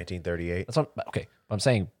understand. 1938. That's what, okay. I'm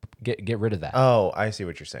saying get rid of that. Oh, I see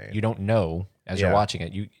what you're saying. You don't know as you're Yeah. watching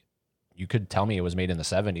it. You could tell me it was made in the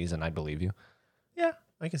 70s and I'd believe you. Yeah,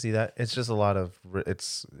 I can see that. It's just a lot of.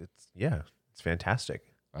 It's fantastic.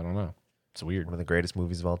 I don't know. It's weird. One of the greatest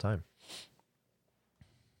movies of all time.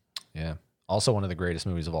 Yeah. Also, one of the greatest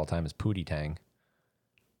movies of all time is Pootie Tang.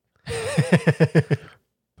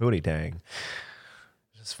 Pootie Tang.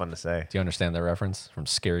 It's fun to say. Do you understand that reference from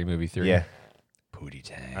Scary Movie 3? Yeah. Pootie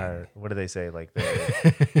Tang. What do they say? Like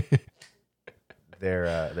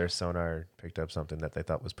Their sonar picked up something that they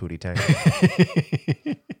thought was Pootie Tang.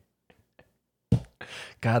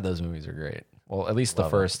 God, those movies are great. Well, at least the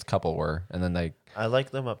first couple were, and then I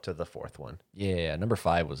like them up to the fourth one. Yeah, number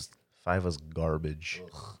 5 was 5 was garbage.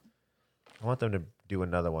 Ugh. I want them to do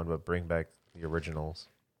another one, but bring back the originals.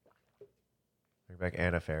 Bring back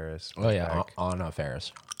Anna Faris. Oh yeah, Anna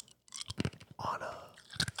Faris. Anna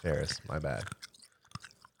Faris. My bad.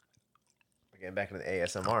 We're getting back into the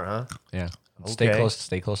ASMR, huh? Yeah. Okay.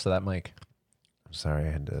 Stay close to that mic. I'm sorry,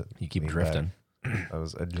 I had to. You keep lean drifting. back. I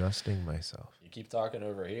was adjusting myself. You keep talking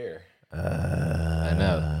over here. I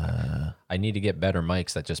know. I need to get better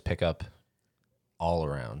mics that just pick up all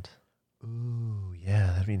around. Ooh, yeah,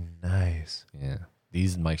 that'd be nice. Yeah.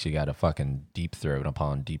 These mics you got to fucking deep throat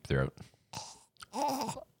upon deep throat.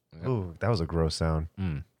 Ooh, that was a gross sound.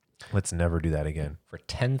 Mm. Let's never do that again. For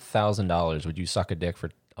 $10,000, would you suck a dick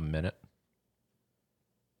for a minute?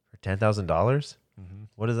 For $10,000? Mm-hmm.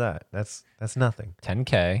 What is that? That's nothing.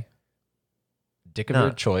 $10K. Dick of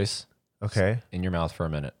your choice. Okay. In your mouth for a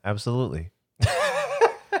minute. Absolutely.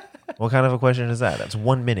 What kind of a question is that? That's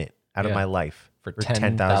 1 minute out of my life for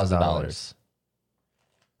 $10,000.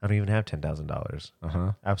 I don't even have $10,000.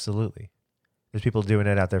 Uh-huh. Absolutely. There's people doing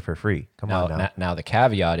it out there for free. Come on now. Now the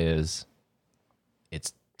caveat is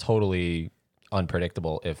it's totally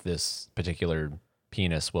unpredictable if this particular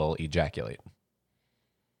penis will ejaculate.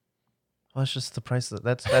 Well, it's just the price.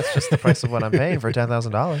 That's just the price of what I'm paying for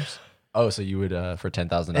 $10,000. Oh, so you would for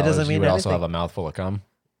 $10,000 it doesn't mean you would anything. also have a mouthful of cum?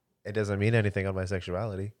 It doesn't mean anything on my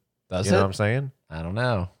sexuality. Does you know what I'm saying? I don't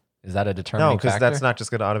know. Is that a determining factor? No, because that's not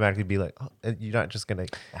just going to automatically be like, oh, you're not just going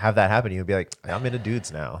to have that happen. You'll be like, I'm into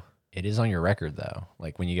dudes now. It is on your record, though.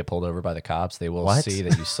 Like when you get pulled over by the cops, they will What? see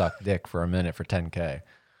that you suck dick for a minute for $10K.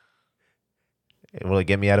 Will it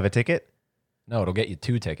get me out of a ticket? No, it'll get you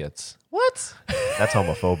 2 tickets. What? That's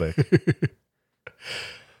homophobic.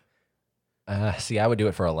 See, I would do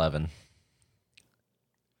it for 11.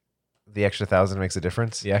 The extra 1,000 makes a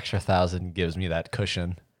difference? The extra 1,000 gives me that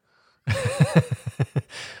cushion.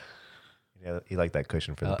 Yeah, you like that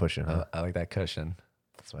cushion for the pushing, huh? I like that cushion.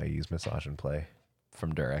 That's why I use Massage and Play.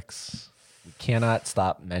 From Durex. We cannot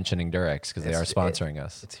stop mentioning Durex because they are sponsoring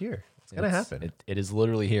us. It's here. It's going to happen. It is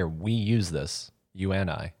literally here. We use this. You and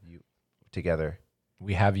I. Together.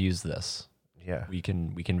 We have used this. Yeah. We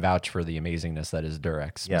can vouch for the amazingness that is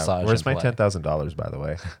Durex. Yeah. Massage Where's my and Play. $10,000, by the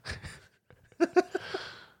way? What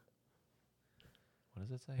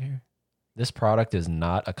does it say here? This product is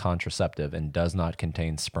not a contraceptive and does not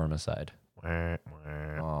contain spermicide.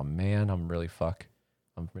 Oh man, I'm really fucked.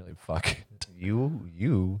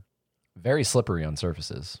 You. Very slippery on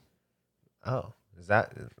surfaces. Oh, is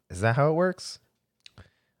that how it works?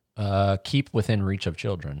 Keep within reach of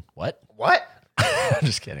children. What? I'm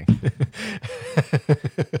just kidding.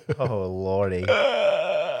 Oh lordy, we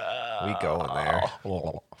going there.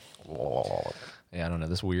 Yeah, I don't know.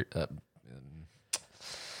 This weird.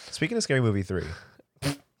 Speaking of Scary Movie 3.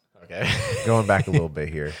 Okay. Going back a little bit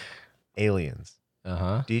here. Aliens.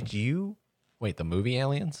 Uh-huh. Did you... Wait, the movie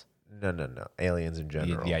Aliens? No. Aliens in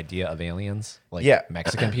general. The idea of aliens? Like Yeah.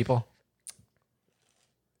 Mexican people?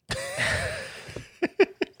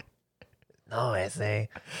 No, essay.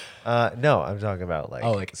 No, I'm talking about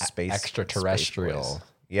like space extraterrestrial. Space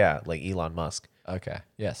yeah, like Elon Musk. Okay.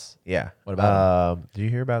 Yes. Yeah. What about did you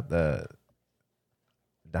hear about the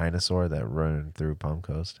dinosaur that ran through Palm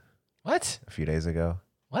Coast what? a few days ago?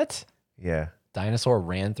 What? Yeah. Dinosaur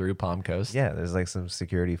ran through Palm Coast? Yeah, there's like some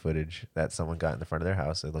security footage that someone got in the front of their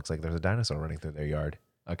house. It looks like there's a dinosaur running through their yard.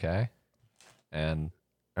 Okay. And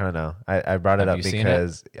I don't know. I brought it Have up you seen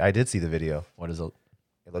because I did see the video. what is it?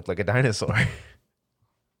 It looked like a dinosaur.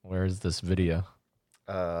 Where is this video?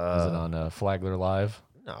 Is it on Flagler Live?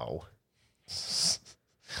 No.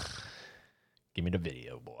 Give me the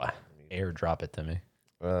video, boy. Airdrop it to me.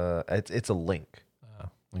 It's a link.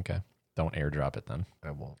 Okay. Don't airdrop it then.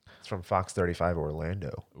 I won't. It's from Fox 35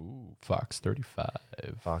 Orlando. Ooh, Fox 35.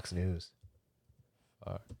 Fox News.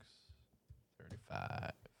 Fox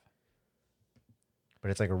 35.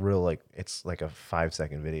 But it's like a real it's like a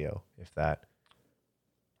 5-second video, if that.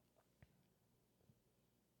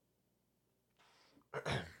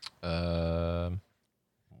 I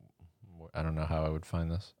don't know how I would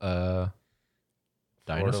find this. Florida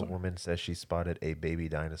Dinosaur. woman says she spotted a baby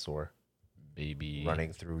dinosaur Baby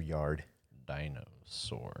running through yard.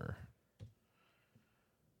 dinosaur.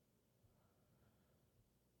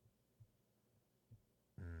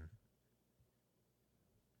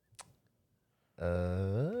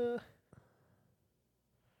 Oh,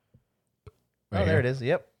 Right there here. it is.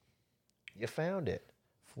 Yep. You found it.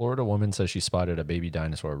 Florida woman says she spotted a baby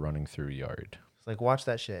dinosaur running through yard. It's like, watch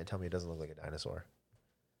that shit and tell me it doesn't look like a dinosaur.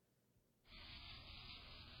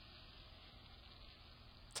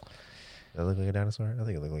 Does it look like a dinosaur? I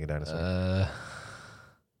think it looked like a dinosaur.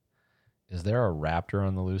 Is there a raptor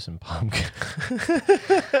on the loose in Pumpkin?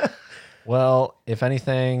 Well, if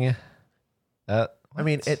anything, I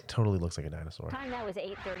mean, it totally looks like a dinosaur. Time now is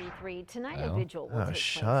 8:33. Tonight a vigil will take place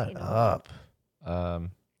shut in up. Oh,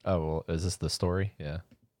 well, is this the story? Yeah.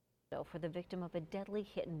 for the victim of a deadly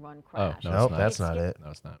hit-and-run crash. Oh, no, Nope, that's not it. No,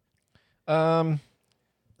 it's not.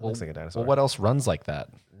 Looks like a dinosaur. Well, what else runs like that?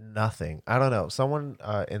 Nothing. I don't know. Someone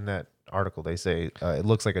in that article, they say it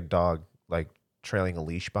looks like a dog like trailing a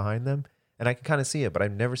leash behind them. And I can kind of see it, but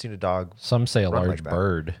I've never seen a dog. Some say a run large like that.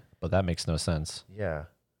 bird, but that makes no sense. Yeah.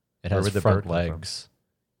 It Where has would the front bird come from? legs.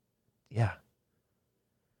 Yeah.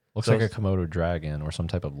 Looks So- like a Komodo dragon or some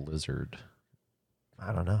type of lizard.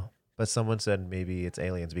 I don't know. But someone said maybe it's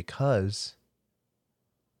aliens because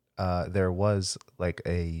there was like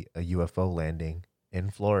a UFO landing in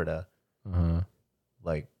Florida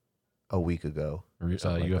like a week ago.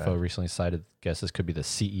 something like UFO that. recently sighted. Guess this could be the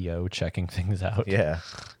CEO checking things out. Yeah.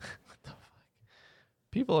 What the fuck?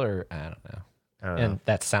 People are, I don't know. I don't And know.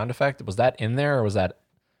 that sound effect, was that in there or was that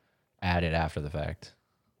added after the fact?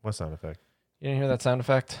 What sound effect? You didn't hear that sound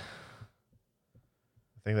effect?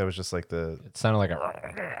 I think that was just like the. It sounded like a.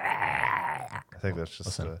 I think that's just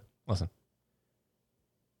Listen. the. Listen.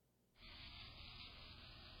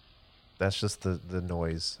 That's just the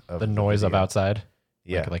noise of The noise of video. outside?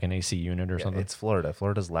 Yeah. Like an AC unit or Yeah, something? It's Florida.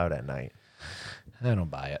 Florida's loud at night. I don't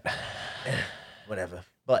buy it. Whatever.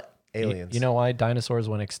 But aliens. You know why dinosaurs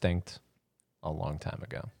went extinct a long time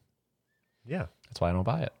ago? Yeah. That's why I don't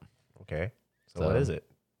buy it. Okay. So what is it?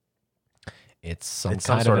 It's some It's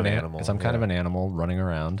some kind sort of of an animal, It's some kind of yeah. an animal running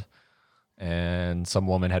around, and some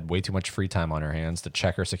woman had way too much free time on her hands to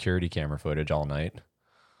check her security camera footage all night.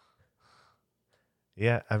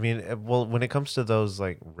 Yeah, I mean, well, when it comes to those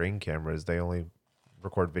like Ring cameras, they only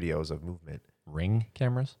record videos of movement. Ring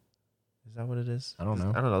cameras? Is that what it is? I don't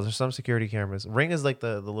know. I don't know. There's some security cameras. Ring is like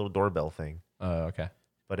the little doorbell thing, Oh, okay.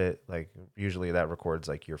 but it like usually that records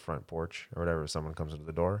like your front porch or whatever if someone comes into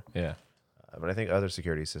the door. Yeah. But I think other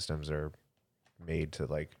security systems are made to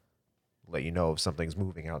like let you know if something's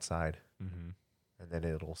moving outside, and then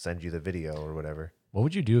it'll send you the video or whatever. What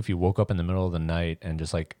would you do if you woke up in the middle of the night and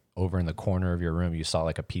just like over in the corner of your room you saw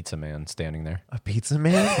like a pizza man standing there? A pizza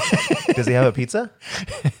man? Does he have a pizza?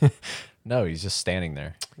 No, he's just standing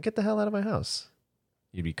there. Get the hell out of my house.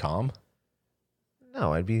 You'd be calm?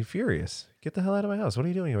 No, I'd be furious. Get the hell out of my house. What are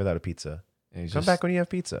you doing here without a pizza? And he's Come just- back when you have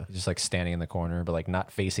pizza. He's just like standing in the corner, but like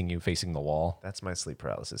not facing you, facing the wall. That's my sleep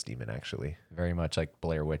paralysis demon, actually. Very much like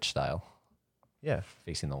Blair Witch style, Yeah.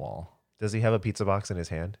 facing the wall. Does he have a pizza box in his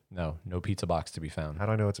hand? No pizza box to be found. How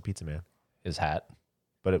do I know it's a pizza man? His hat,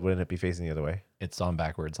 But wouldn't it be facing the other way? it's on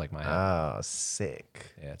backwards like my hat. Oh,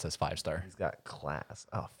 sick. Yeah, it says 5-star. He's got class.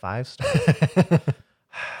 Oh, 5-star.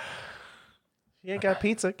 You ain't got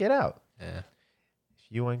pizza. Get out. Yeah. If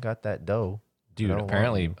you ain't got that dough. I Dude, don't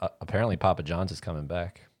want apparently Papa John's is coming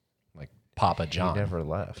back. Like Papa John. He never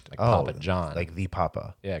left. Like Papa John. Like the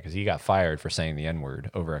Papa. Yeah, because he got fired for saying the N-word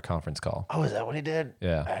over a conference call. Oh, is that what he did?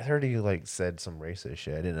 Yeah. I heard he like said some racist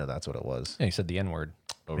shit. I didn't know that's what it was. Yeah, he said the N-word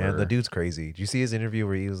over. Man, the dude's crazy. Did you see his interview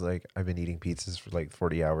where he was like, I've been eating pizzas for like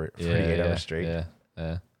 48 hours straight?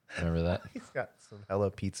 Yeah. Remember that? He's got some hella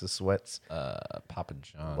pizza sweats. Papa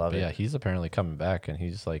John. Love But it. yeah, he's apparently coming back and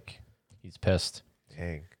he's pissed.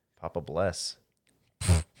 Dang. Papa bless.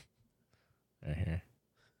 Right here.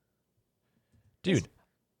 Dude,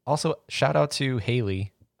 also shout out to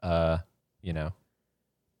Haley.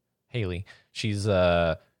 Haley. She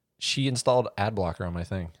installed ad blocker on my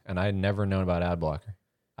thing, and I had never known about ad blocker.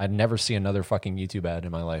 I'd never see another fucking YouTube ad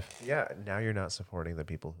in my life. Yeah, now you're not supporting the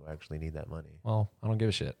people who actually need that money. Well, I don't give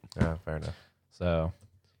a shit. Yeah, fair enough. So,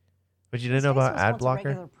 but you didn't know about ad blocker?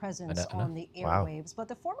 Regular presence I know. on the Wow. airwaves, but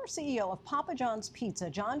the former CEO of Papa John's Pizza,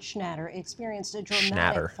 John Schnatter, experienced a Schnatter.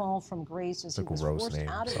 dramatic fall from grace as It's a he was gross forced name,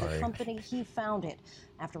 out of sorry. the company he founded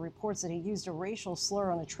after reports that he used a racial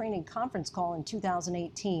slur on a training conference call in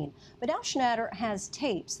 2018. But now Schnatter has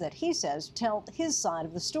tapes that he says tell his side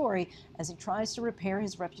of the story as he tries to repair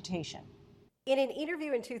his reputation. In an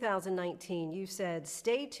interview in 2019, you said,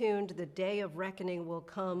 "Stay tuned, the day of reckoning will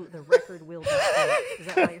come, the record will be set." Is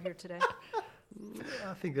that why you're here today?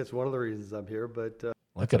 I think that's one of the reasons I'm here, but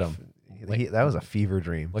look at him. That was a fever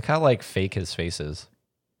dream. Look how like fake his face is.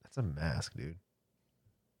 That's a mask, dude.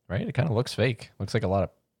 Right? It kind of looks fake. Looks like a lot of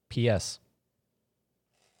PS.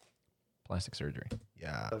 Plastic surgery.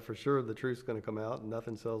 Yeah. for sure the truth's going to come out.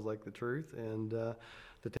 Nothing sells like the truth, and And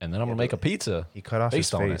then I'm gonna make a pizza. He cut off his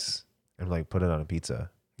based on it. face and like put it on a pizza.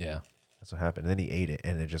 Yeah. That's what happened. And then he ate it,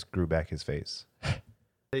 and it just grew back his face.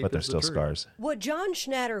 But there's still scars. What John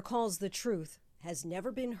Schnatter calls the truth has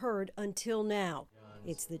never been heard until now.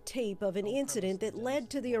 It's the tape of an incident that led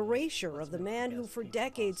to the erasure of the man who for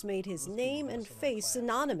decades made his name and face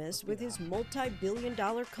synonymous with his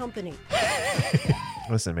multi-billion-dollar company.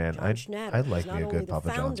 Listen, man, I'd like me a good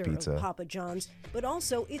Papa John's Of pizza. Papa John's, but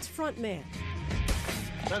also its front man.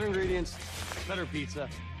 Better ingredients, better pizza.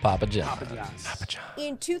 Papa John's. Papa John's. Papa John's.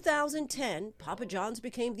 In 2010, Papa John's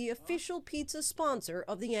became the official pizza sponsor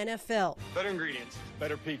of the NFL. Better ingredients,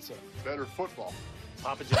 better pizza, better football.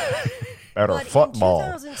 Papa John's. Better But football.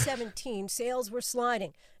 in 2017, sales were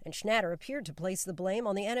sliding, and Schnatter appeared to place the blame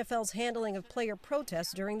on the NFL's handling of player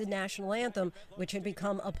protests during the national anthem, which had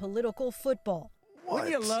become a political football. Wouldn't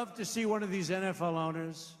you love to see one of these NFL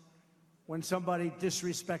owners, when somebody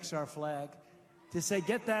disrespects our flag, to say,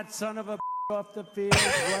 get that son of a off the field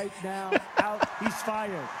right now, out, he's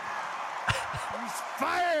fired. He's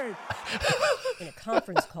fired! In a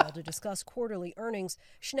conference call to discuss quarterly earnings,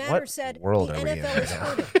 Schnatter What said the world are we in NFL right is now?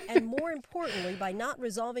 hurting, and more importantly, by not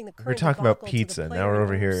resolving the We're current talking about debacle to pizza. the Now player we're and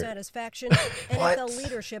over owner here. satisfaction, NFL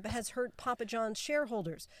leadership has hurt Papa John's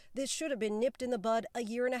shareholders. This should have been nipped in the bud a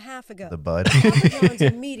year and a half ago. The bud? Papa John's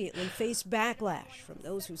immediately faced backlash from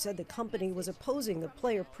those who said the company was opposing the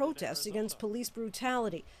player protests against police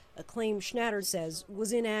brutality, a claim Schnatter says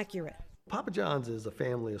was inaccurate. Papa John's is a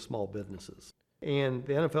family of small businesses. And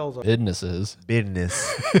the NFL's a Businesses.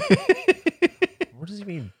 Business. What does he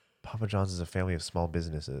mean? Papa John's is a family of small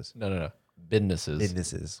businesses. No. Businesses.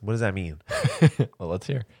 Businesses. What does that mean? Well, let's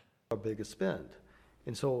hear. our biggest spend.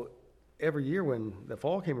 And so every year when the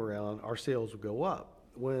fall came around, our sales would go up.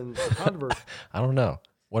 When the controversy I don't know.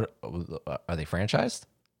 What are they franchised?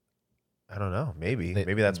 I don't know. Maybe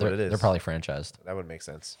that's what it is. They're probably franchised. That would make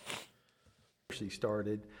sense.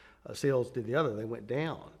 started, sales did the other. They went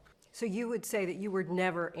down. So you would say that you were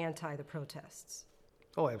never anti the protests?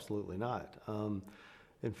 Oh, absolutely not.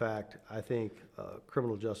 In fact, I think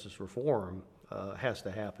criminal justice reform has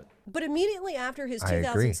to happen. But immediately after his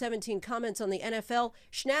 2017 comments on the NFL,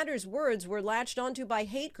 Schnatter's words were latched onto by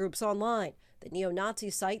hate groups online. The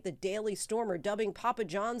neo-Nazi site, the Daily Stormer, dubbing Papa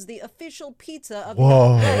John's the official pizza of the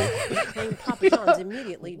NFL, claimed Papa John's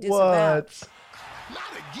immediately disavowed.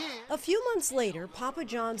 A few months later, Papa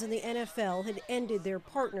John's and the NFL had ended their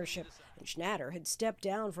partnership, and Schnatter had stepped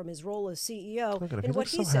down from his role as CEO in what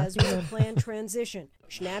he says was a planned transition.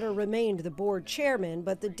 Schnatter remained the board chairman,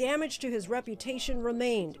 but the damage to his reputation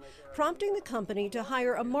remained, prompting the company to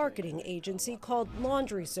hire a marketing agency called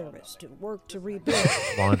Laundry Service to work to rebuild.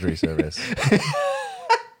 Laundry Service.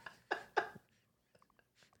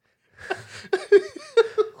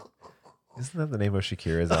 Isn't that the name of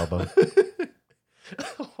Shakira's album?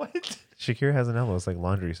 What? Shakira has an album. It's like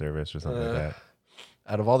Laundry Service or something like that.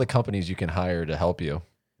 Out of all the companies you can hire to help you,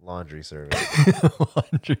 Laundry Service.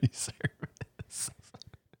 Laundry Service.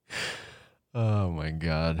 Oh my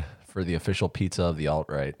God. For the official pizza of the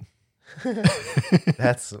alt-right.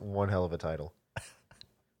 That's one hell of a title.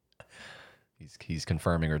 He's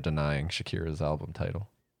confirming or denying Shakira's album title.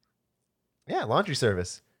 Yeah, Laundry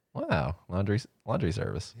Service. Wow. Laundry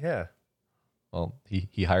Service. Yeah. Well,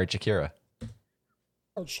 he hired Shakira.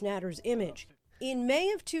 Schnatter's image. In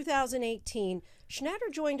May of 2018,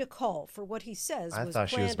 Schnatter joined a call for what he says was thought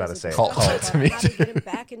she was about to say call it to me. How to get him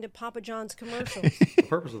back into Papa John's commercials. The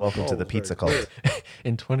purpose of Welcome to the pizza cult.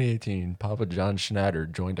 In 2018, Papa John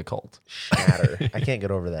Schnatter joined a cult. Schnatter. I can't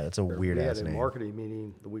get over that. It's a weird We ass had a name. marketing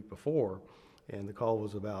meeting the week before, and the call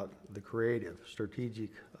was about the creative,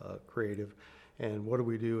 strategic creative, and what do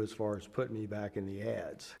we do as far as putting me back in the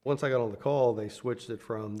ads. Once I got on the call, they switched it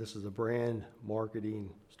from this is a brand marketing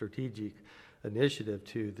strategic initiative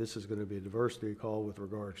to this is going to be a diversity call with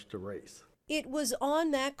regards to race. It was on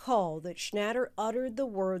that call that Schnatter uttered the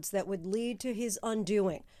words that would lead to his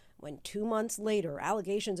undoing. When 2 months later,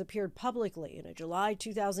 allegations appeared publicly in a July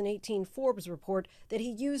 2018 Forbes report that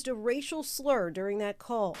he used a racial slur during that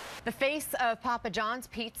call. The face of Papa John's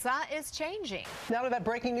Pizza is changing. Now to that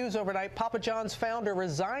breaking news overnight, Papa John's founder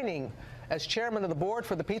resigning as chairman of the board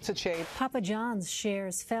for the pizza chain. Papa John's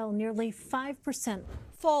shares fell nearly 5%.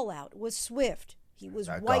 Fallout was swift. He was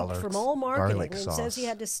wiped from all marketing and says he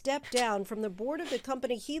had to step down from the board of the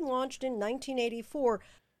company he launched in 1984.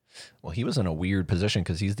 Well, he was in a weird position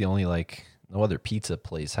because he's the only, no other pizza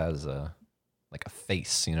place has a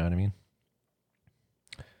face, you know what I mean?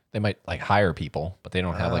 They might hire people, but they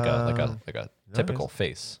don't have a typical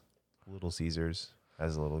face. Little Caesars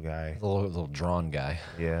has a little guy. A little drawn guy.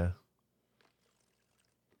 Yeah.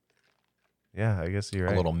 Yeah, I guess you're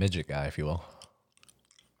right. A little midget guy, if you will.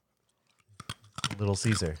 Little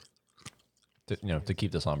Caesar. to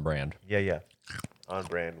keep this on brand. Yeah. On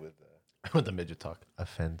brand with with the midget talk.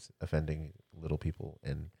 Offending little people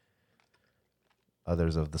and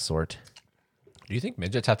others of the sort. Do you think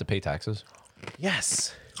midgets have to pay taxes?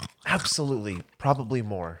 Yes, absolutely. Probably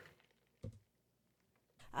more.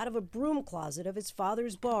 Out of a broom closet of his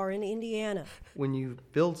father's bar in Indiana. When you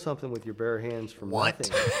build something with your bare hands from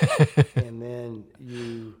nothing, and then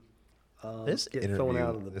you get thrown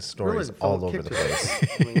out of the this story is all over the place.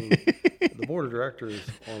 I mean, the board of directors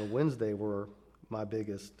on a Wednesday were my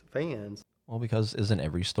biggest fans. Well, because isn't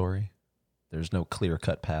every story? There's no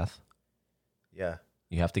clear-cut path. Yeah.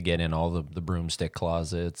 You have to get in all the broomstick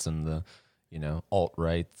closets and the,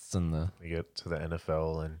 alt-rights and the... You get to the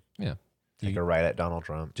NFL and take a right at Donald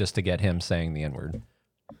Trump. Just to get him saying the N-word.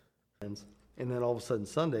 And then all of a sudden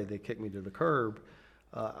Sunday, they kicked me to the curb.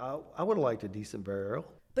 I would have liked a decent burial.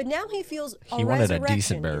 But now he feels he wanted a decent resurrection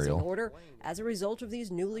is in burial. order as a result of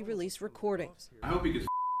these newly released recordings. I hope he gets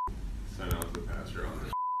sent out to the pasture on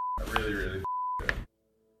this. I really, really.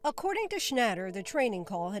 According to Schnatter, the training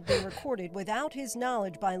call had been recorded without his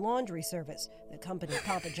knowledge by Laundry Service, the company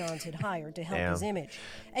Papa John's had hired to help his image.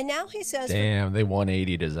 And now he says... Damn, they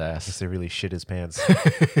 180'd his ass. They really shit his pants.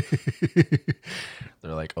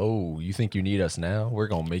 They're like, oh, you think you need us now? We're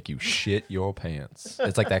going to make you shit your pants.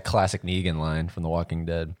 It's like that classic Negan line from The Walking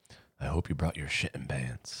Dead. I hope you brought your shitting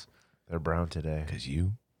pants. They're brown today. Because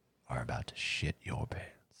you are about to shit your pants.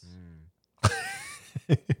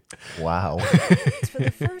 Wow. For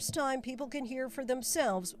the first time, people can hear for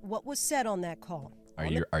themselves what was said on that call.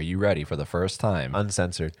 Are you ready for the first time,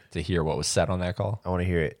 uncensored, to hear what was said on that call? I want to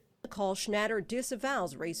hear it. The call, Schnatter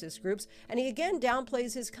disavows racist groups, and he again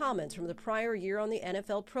downplays his comments from the prior year on the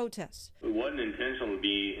NFL protests. It wasn't intentional to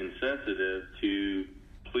be insensitive to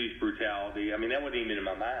police brutality. I mean, that wasn't even in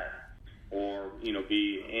my mind, or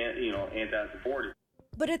be anti-supportive.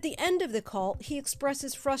 But at the end of the call, he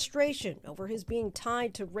expresses frustration over his being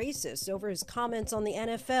tied to racists over his comments on the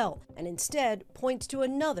NFL, and instead points to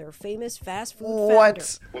another famous fast food founder.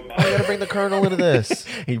 What? I gotta bring the Colonel into this.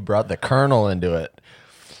 He brought the Colonel into it.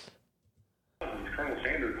 Colonel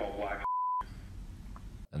Sanders called black.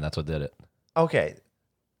 And that's what did it. Okay.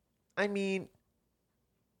 I mean...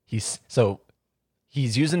 He's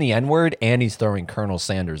using the N-word and he's throwing Colonel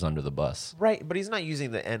Sanders under the bus. Right, but he's not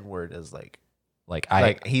using the N-word as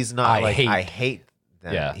he's not I hate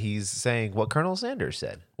them. Yeah. He's saying what Colonel Sanders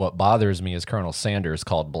said. What bothers me is Colonel Sanders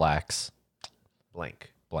called blacks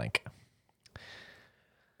blank.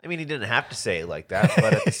 I mean, he didn't have to say it like that,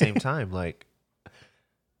 but at the same time,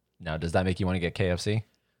 Now, does that make you want to get KFC?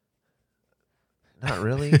 Not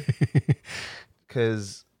really.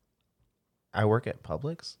 Because I work at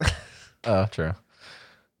Publix. Oh, true.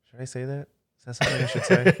 Should I say that? Is that something I should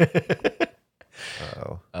say?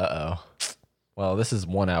 Uh-oh. Well, this is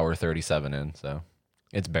 1 hour 37 in, so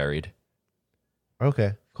it's buried.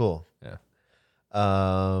 Okay, cool. Yeah.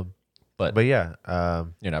 But yeah,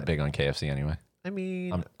 you're not big on KFC anyway. I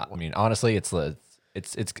mean, honestly, it's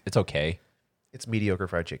okay. It's mediocre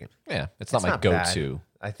fried chicken. Yeah, it's not my go-to. Bad.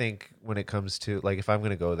 I think when it comes to if I'm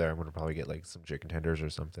gonna go there, I'm gonna probably get some chicken tenders or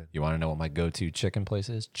something. You want to know what my go-to chicken place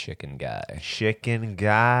is? Chicken Guy. Chicken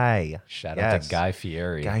Guy. Shout out to Guy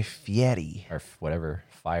Fieri. Guy Fieri. Or whatever.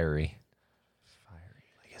 Fiery.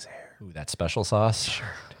 Like his hair. Ooh, that special sauce. Sure.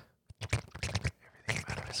 Everything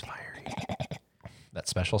about it is fiery. That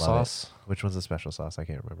special Love sauce. It. Which one's the special sauce? I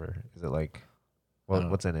can't remember. Is it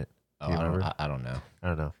what's in it? Do you remember? I don't know. I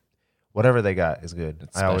don't know. Whatever they got is good.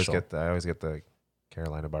 It's I always special. get the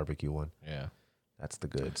Carolina barbecue one. Yeah. That's the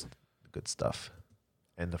good stuff.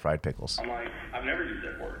 And the fried pickles. I'm like, I've never used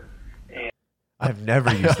that word. I've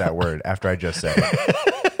never used that word after I just said it.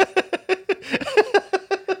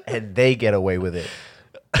 And they get away with it.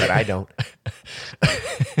 But I don't.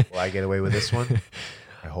 Will I get away with this one?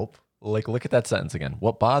 I hope. Look at that sentence again.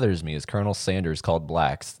 What bothers me is Colonel Sanders called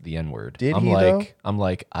blacks the N-word. I'm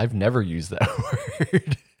like, I've never used that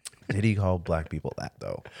word. Did he call black people that,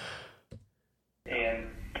 though? And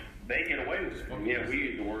they get away with it. We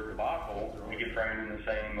use the word debacle. We get framed in the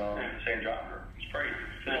same genre. It's crazy.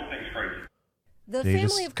 The whole thing's crazy. The Did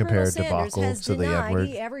family of Colonel Sanders has denied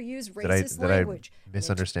he ever used racist language. Did I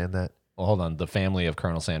misunderstand that? Well, hold on. The family of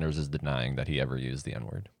Colonel Sanders is denying that he ever used the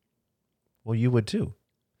N-word. Well, you would too.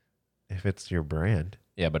 If it's your brand.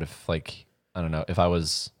 Yeah, but if I don't know, if I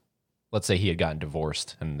was... Let's say he had gotten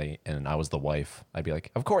divorced and I was the wife. I'd be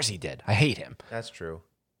like, of course he did. I hate him. That's true.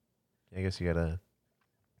 I guess you gotta...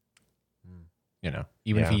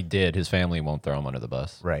 Even if he did, his family won't throw him under the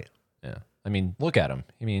bus. Right. Yeah. I mean, look at him.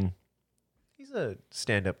 I mean... He's a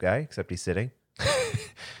stand-up guy, except he's sitting.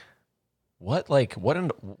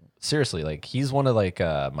 Seriously, he's one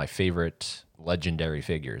of my favorite legendary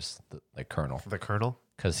figures, like Colonel. The Colonel?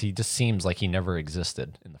 Because he just seems like he never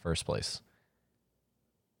existed in the first place.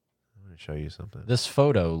 I'm going to show you something. This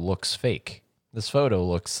photo looks fake. This photo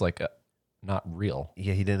looks like not real.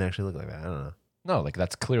 Yeah, he didn't actually look like that. I don't know. No, like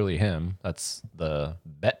that's clearly him. That's the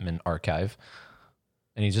Bettman archive.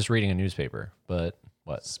 And he's just reading a newspaper. But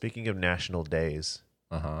what? Speaking of national days.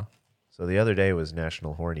 So the other day was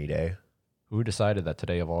National Horny Day. Who decided that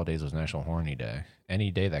today of all days was National Horny Day?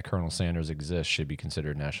 Any day that Colonel Sanders exists should be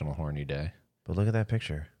considered National Horny Day. But look at that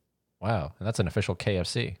picture. Wow. And that's an official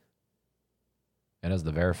KFC. It has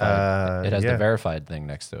the verified the verified thing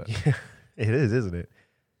next to it. Yeah, it is, isn't it?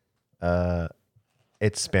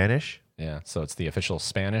 It's Spanish. Yeah, so it's the official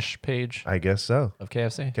Spanish page. I guess so. Of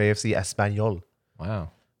KFC. KFC Español.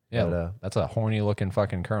 Wow. Yeah, but, that's a horny looking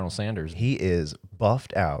fucking Colonel Sanders. He is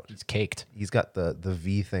buffed out. He's caked. He's got the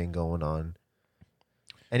V thing going on.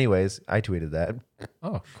 Anyways, I tweeted that.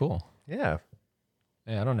 Oh, cool. Yeah.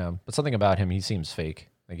 Yeah, I don't know. But something about him, he seems fake.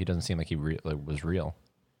 Like he doesn't seem like he was real.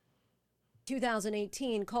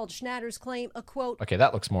 2018 called Schnatter's claim a quote. Okay,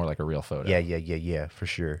 that looks more like a real photo. Yeah, for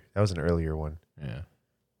sure. That was an earlier one. Yeah.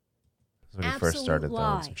 When he first started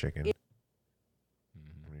throwing some chicken.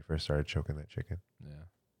 When he first started choking that chicken. Yeah.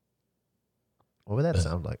 What would that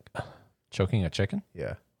sound like? Choking a chicken?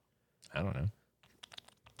 Yeah. I don't know.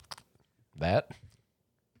 That?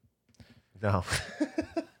 No.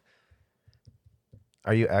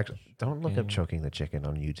 Are you actually? Don't look up choking the chicken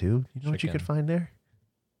on YouTube. You know what you could find there?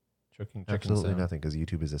 Choking chicken. Absolutely nothing, because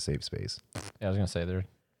YouTube is a safe space. Yeah, I was gonna say there.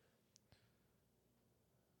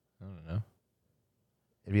 I don't know.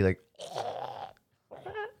 It'd be like.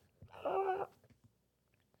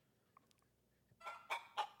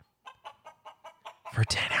 For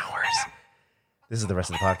 10 hours. This is the rest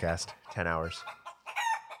of the podcast. 10 hours.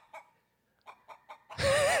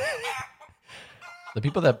 The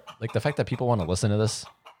people that, like the fact that people want to listen to this.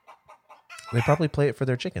 They probably play it for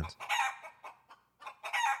their chickens.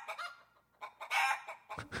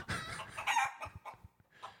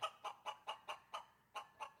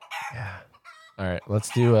 Yeah. All right, let's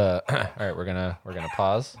do all right, we're gonna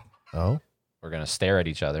pause. Oh? We're gonna stare at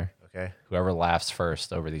each other. Okay. Whoever laughs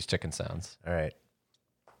first over these chicken sounds. All right.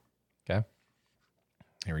 Okay.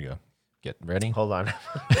 Here we go. Get ready. Hold on.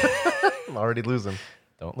 I'm already losing.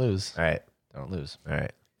 Don't lose. All right. Don't lose. All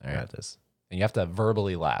right. All right. Got this. And you have to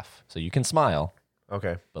verbally laugh. So you can smile.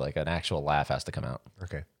 Okay. But like an actual laugh has to come out.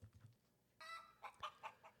 Okay.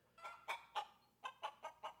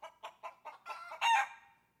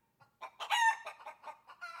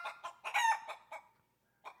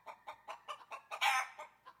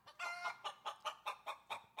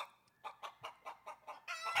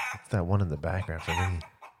 What's that one in the background for me?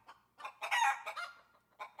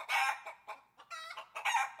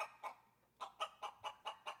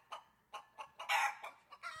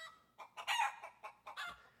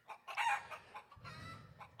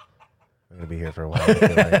 I'm gonna be here for a while. I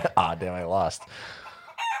feel like. Ah, damn, I lost.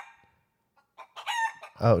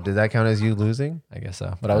 Oh, did that count as you losing? I guess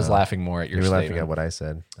so. But I was laughing more at your You were laughing statement. at what I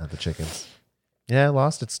said, at the chickens. Yeah, it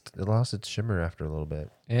lost its shimmer after a little bit.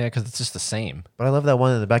 Yeah, because it's just the same. But I love that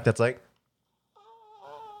one in the back that's like.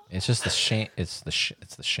 It's just the shame. It's the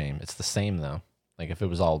shame. It's the same though. Like if it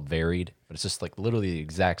was all varied, but it's just like literally the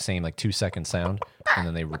exact same, like 2-second sound, and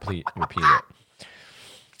then they repeat it.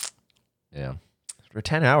 Yeah. For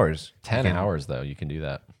 10 hours. 10 hours though, you can do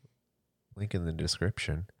that. Link in the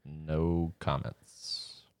description. No comments.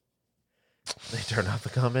 They turn off the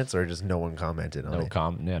comments, or just no one commented on it?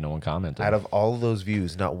 No one commented. Out of all of those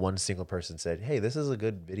views, not one single person said, "Hey, this is a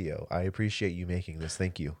good video. I appreciate you making this.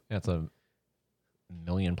 Thank you." Yeah, it's a 1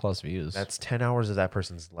 million+ views. That's 10 hours of that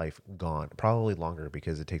person's life gone. Probably longer,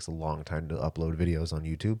 because it takes a long time to upload videos on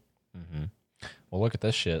YouTube. Mm-hmm. Well, look at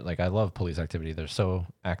this shit. Like, I love police activity. They're so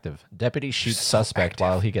active. Deputy shoots suspect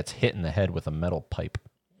while he gets hit in the head with a metal pipe.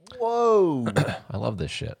 Whoa. I love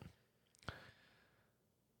this shit.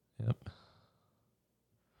 Yep.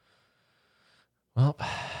 Well,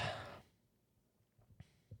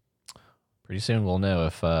 pretty soon we'll know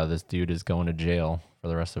if this dude is going to jail for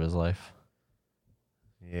the rest of his life.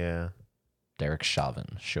 Yeah. Derek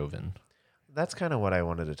Chauvin. That's kind of what I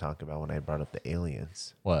wanted to talk about when I brought up the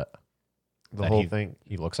aliens. What? The whole thing.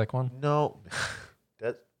 He looks like one? No.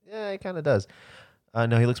 Yeah, it kind of does.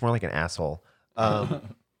 No, he looks more like an asshole.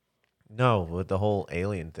 No, with the whole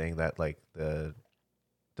alien thing, that like the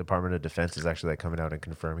Department of Defense is actually like coming out and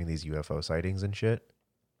confirming these UFO sightings and shit.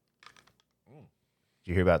 Did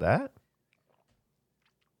you hear about that?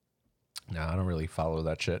 No, I don't really follow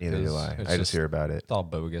that shit. Neither do I. I just hear about it. It's all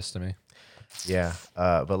bogus to me. Yeah,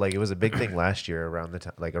 but like it was a big thing last year around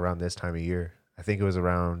the around this time of year. I think it was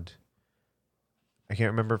around I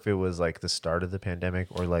can't remember if it was like the start of the pandemic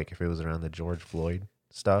or like if it was around the George Floyd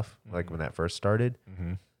stuff, like when that first started.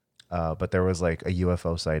 But there was like a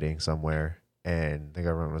UFO sighting somewhere, and the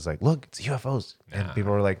government was like, "Look, it's UFOs," and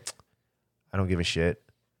people were like, "I don't give a shit.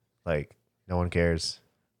 Like, no one cares."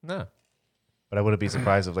 No. But I wouldn't be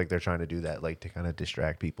surprised if like they're trying to do that, like to kind of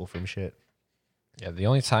distract people from shit. Yeah, the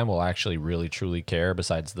only time we'll actually really truly care,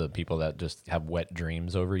 besides the people that just have wet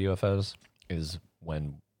dreams over UFOs, is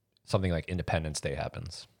when something like Independence Day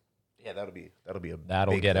happens. Yeah, that'll be a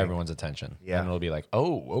that'll big get thing. everyone's attention. Yeah. And it'll be like,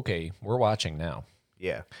 oh, okay, we're watching now.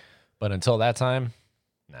 Yeah. But until that time,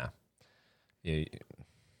 nah. Yeah.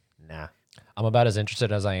 Nah. I'm about as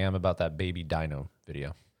interested as I am about that baby dino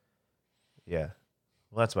video. Yeah.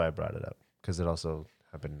 Well, that's why I brought it up, because it also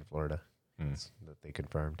happened in Florida. That they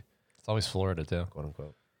confirmed. It's always Florida too, quote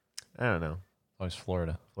unquote. I don't know. Always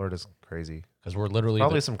Florida. Florida's crazy because we're literally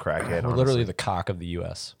probably some crackhead. We're literally the cock of the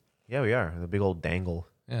U.S. Yeah, we are the big old dangle.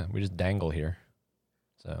 Yeah, we just dangle here.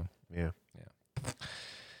 So yeah.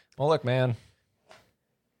 Well, look, man.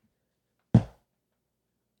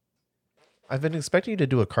 I've been expecting you to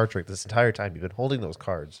do a card trick this entire time. You've been holding those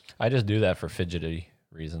cards. I just do that for fidgety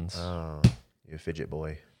reasons. Oh, you're a fidget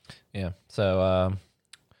boy. Yeah. So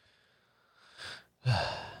I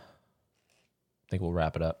think we'll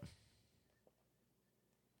wrap it up.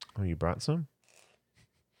 Oh, you brought some?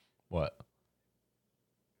 What?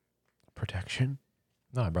 Protection?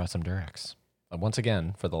 No, I brought some Durex. Once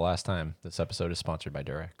again, for the last time, this episode is sponsored by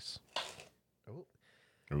Durex.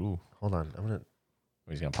 Ooh. Hold on. I'm gonna.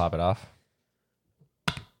 He's gonna pop it off.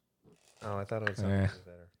 Oh, I thought it was something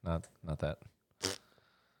better. Not that.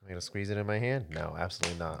 I'm gonna squeeze it in my hand. No,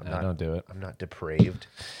 absolutely not. No, don't do it. I'm not depraved.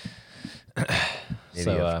 Maybe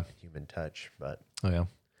So, a human touch, but oh yeah.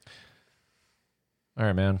 All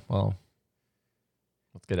right, man. Well,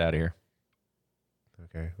 let's get out of here.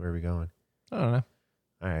 Okay, where are we going? I don't know.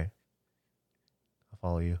 All right, I'll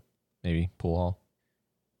follow you. Maybe pool hall.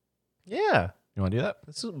 Yeah, you want to do that?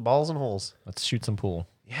 Let's do balls and holes. Let's shoot some pool.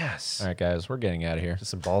 Yes. All right, guys, we're getting out of here.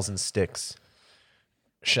 Just some balls and sticks.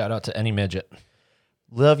 Shout out to any midget.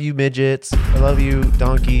 Love you, midgets. I love you,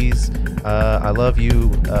 donkeys. I love you,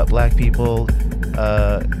 black people.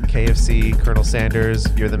 KFC, Colonel Sanders,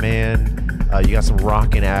 you're the man. You got some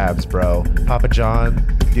rockin' abs, bro. Papa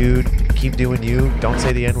John, dude, keep doing you. Don't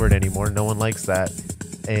say the N-word anymore. No one likes that.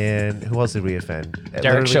 And who else did we offend?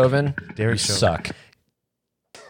 Derek Chauvin. Derek you Chauvin. suck.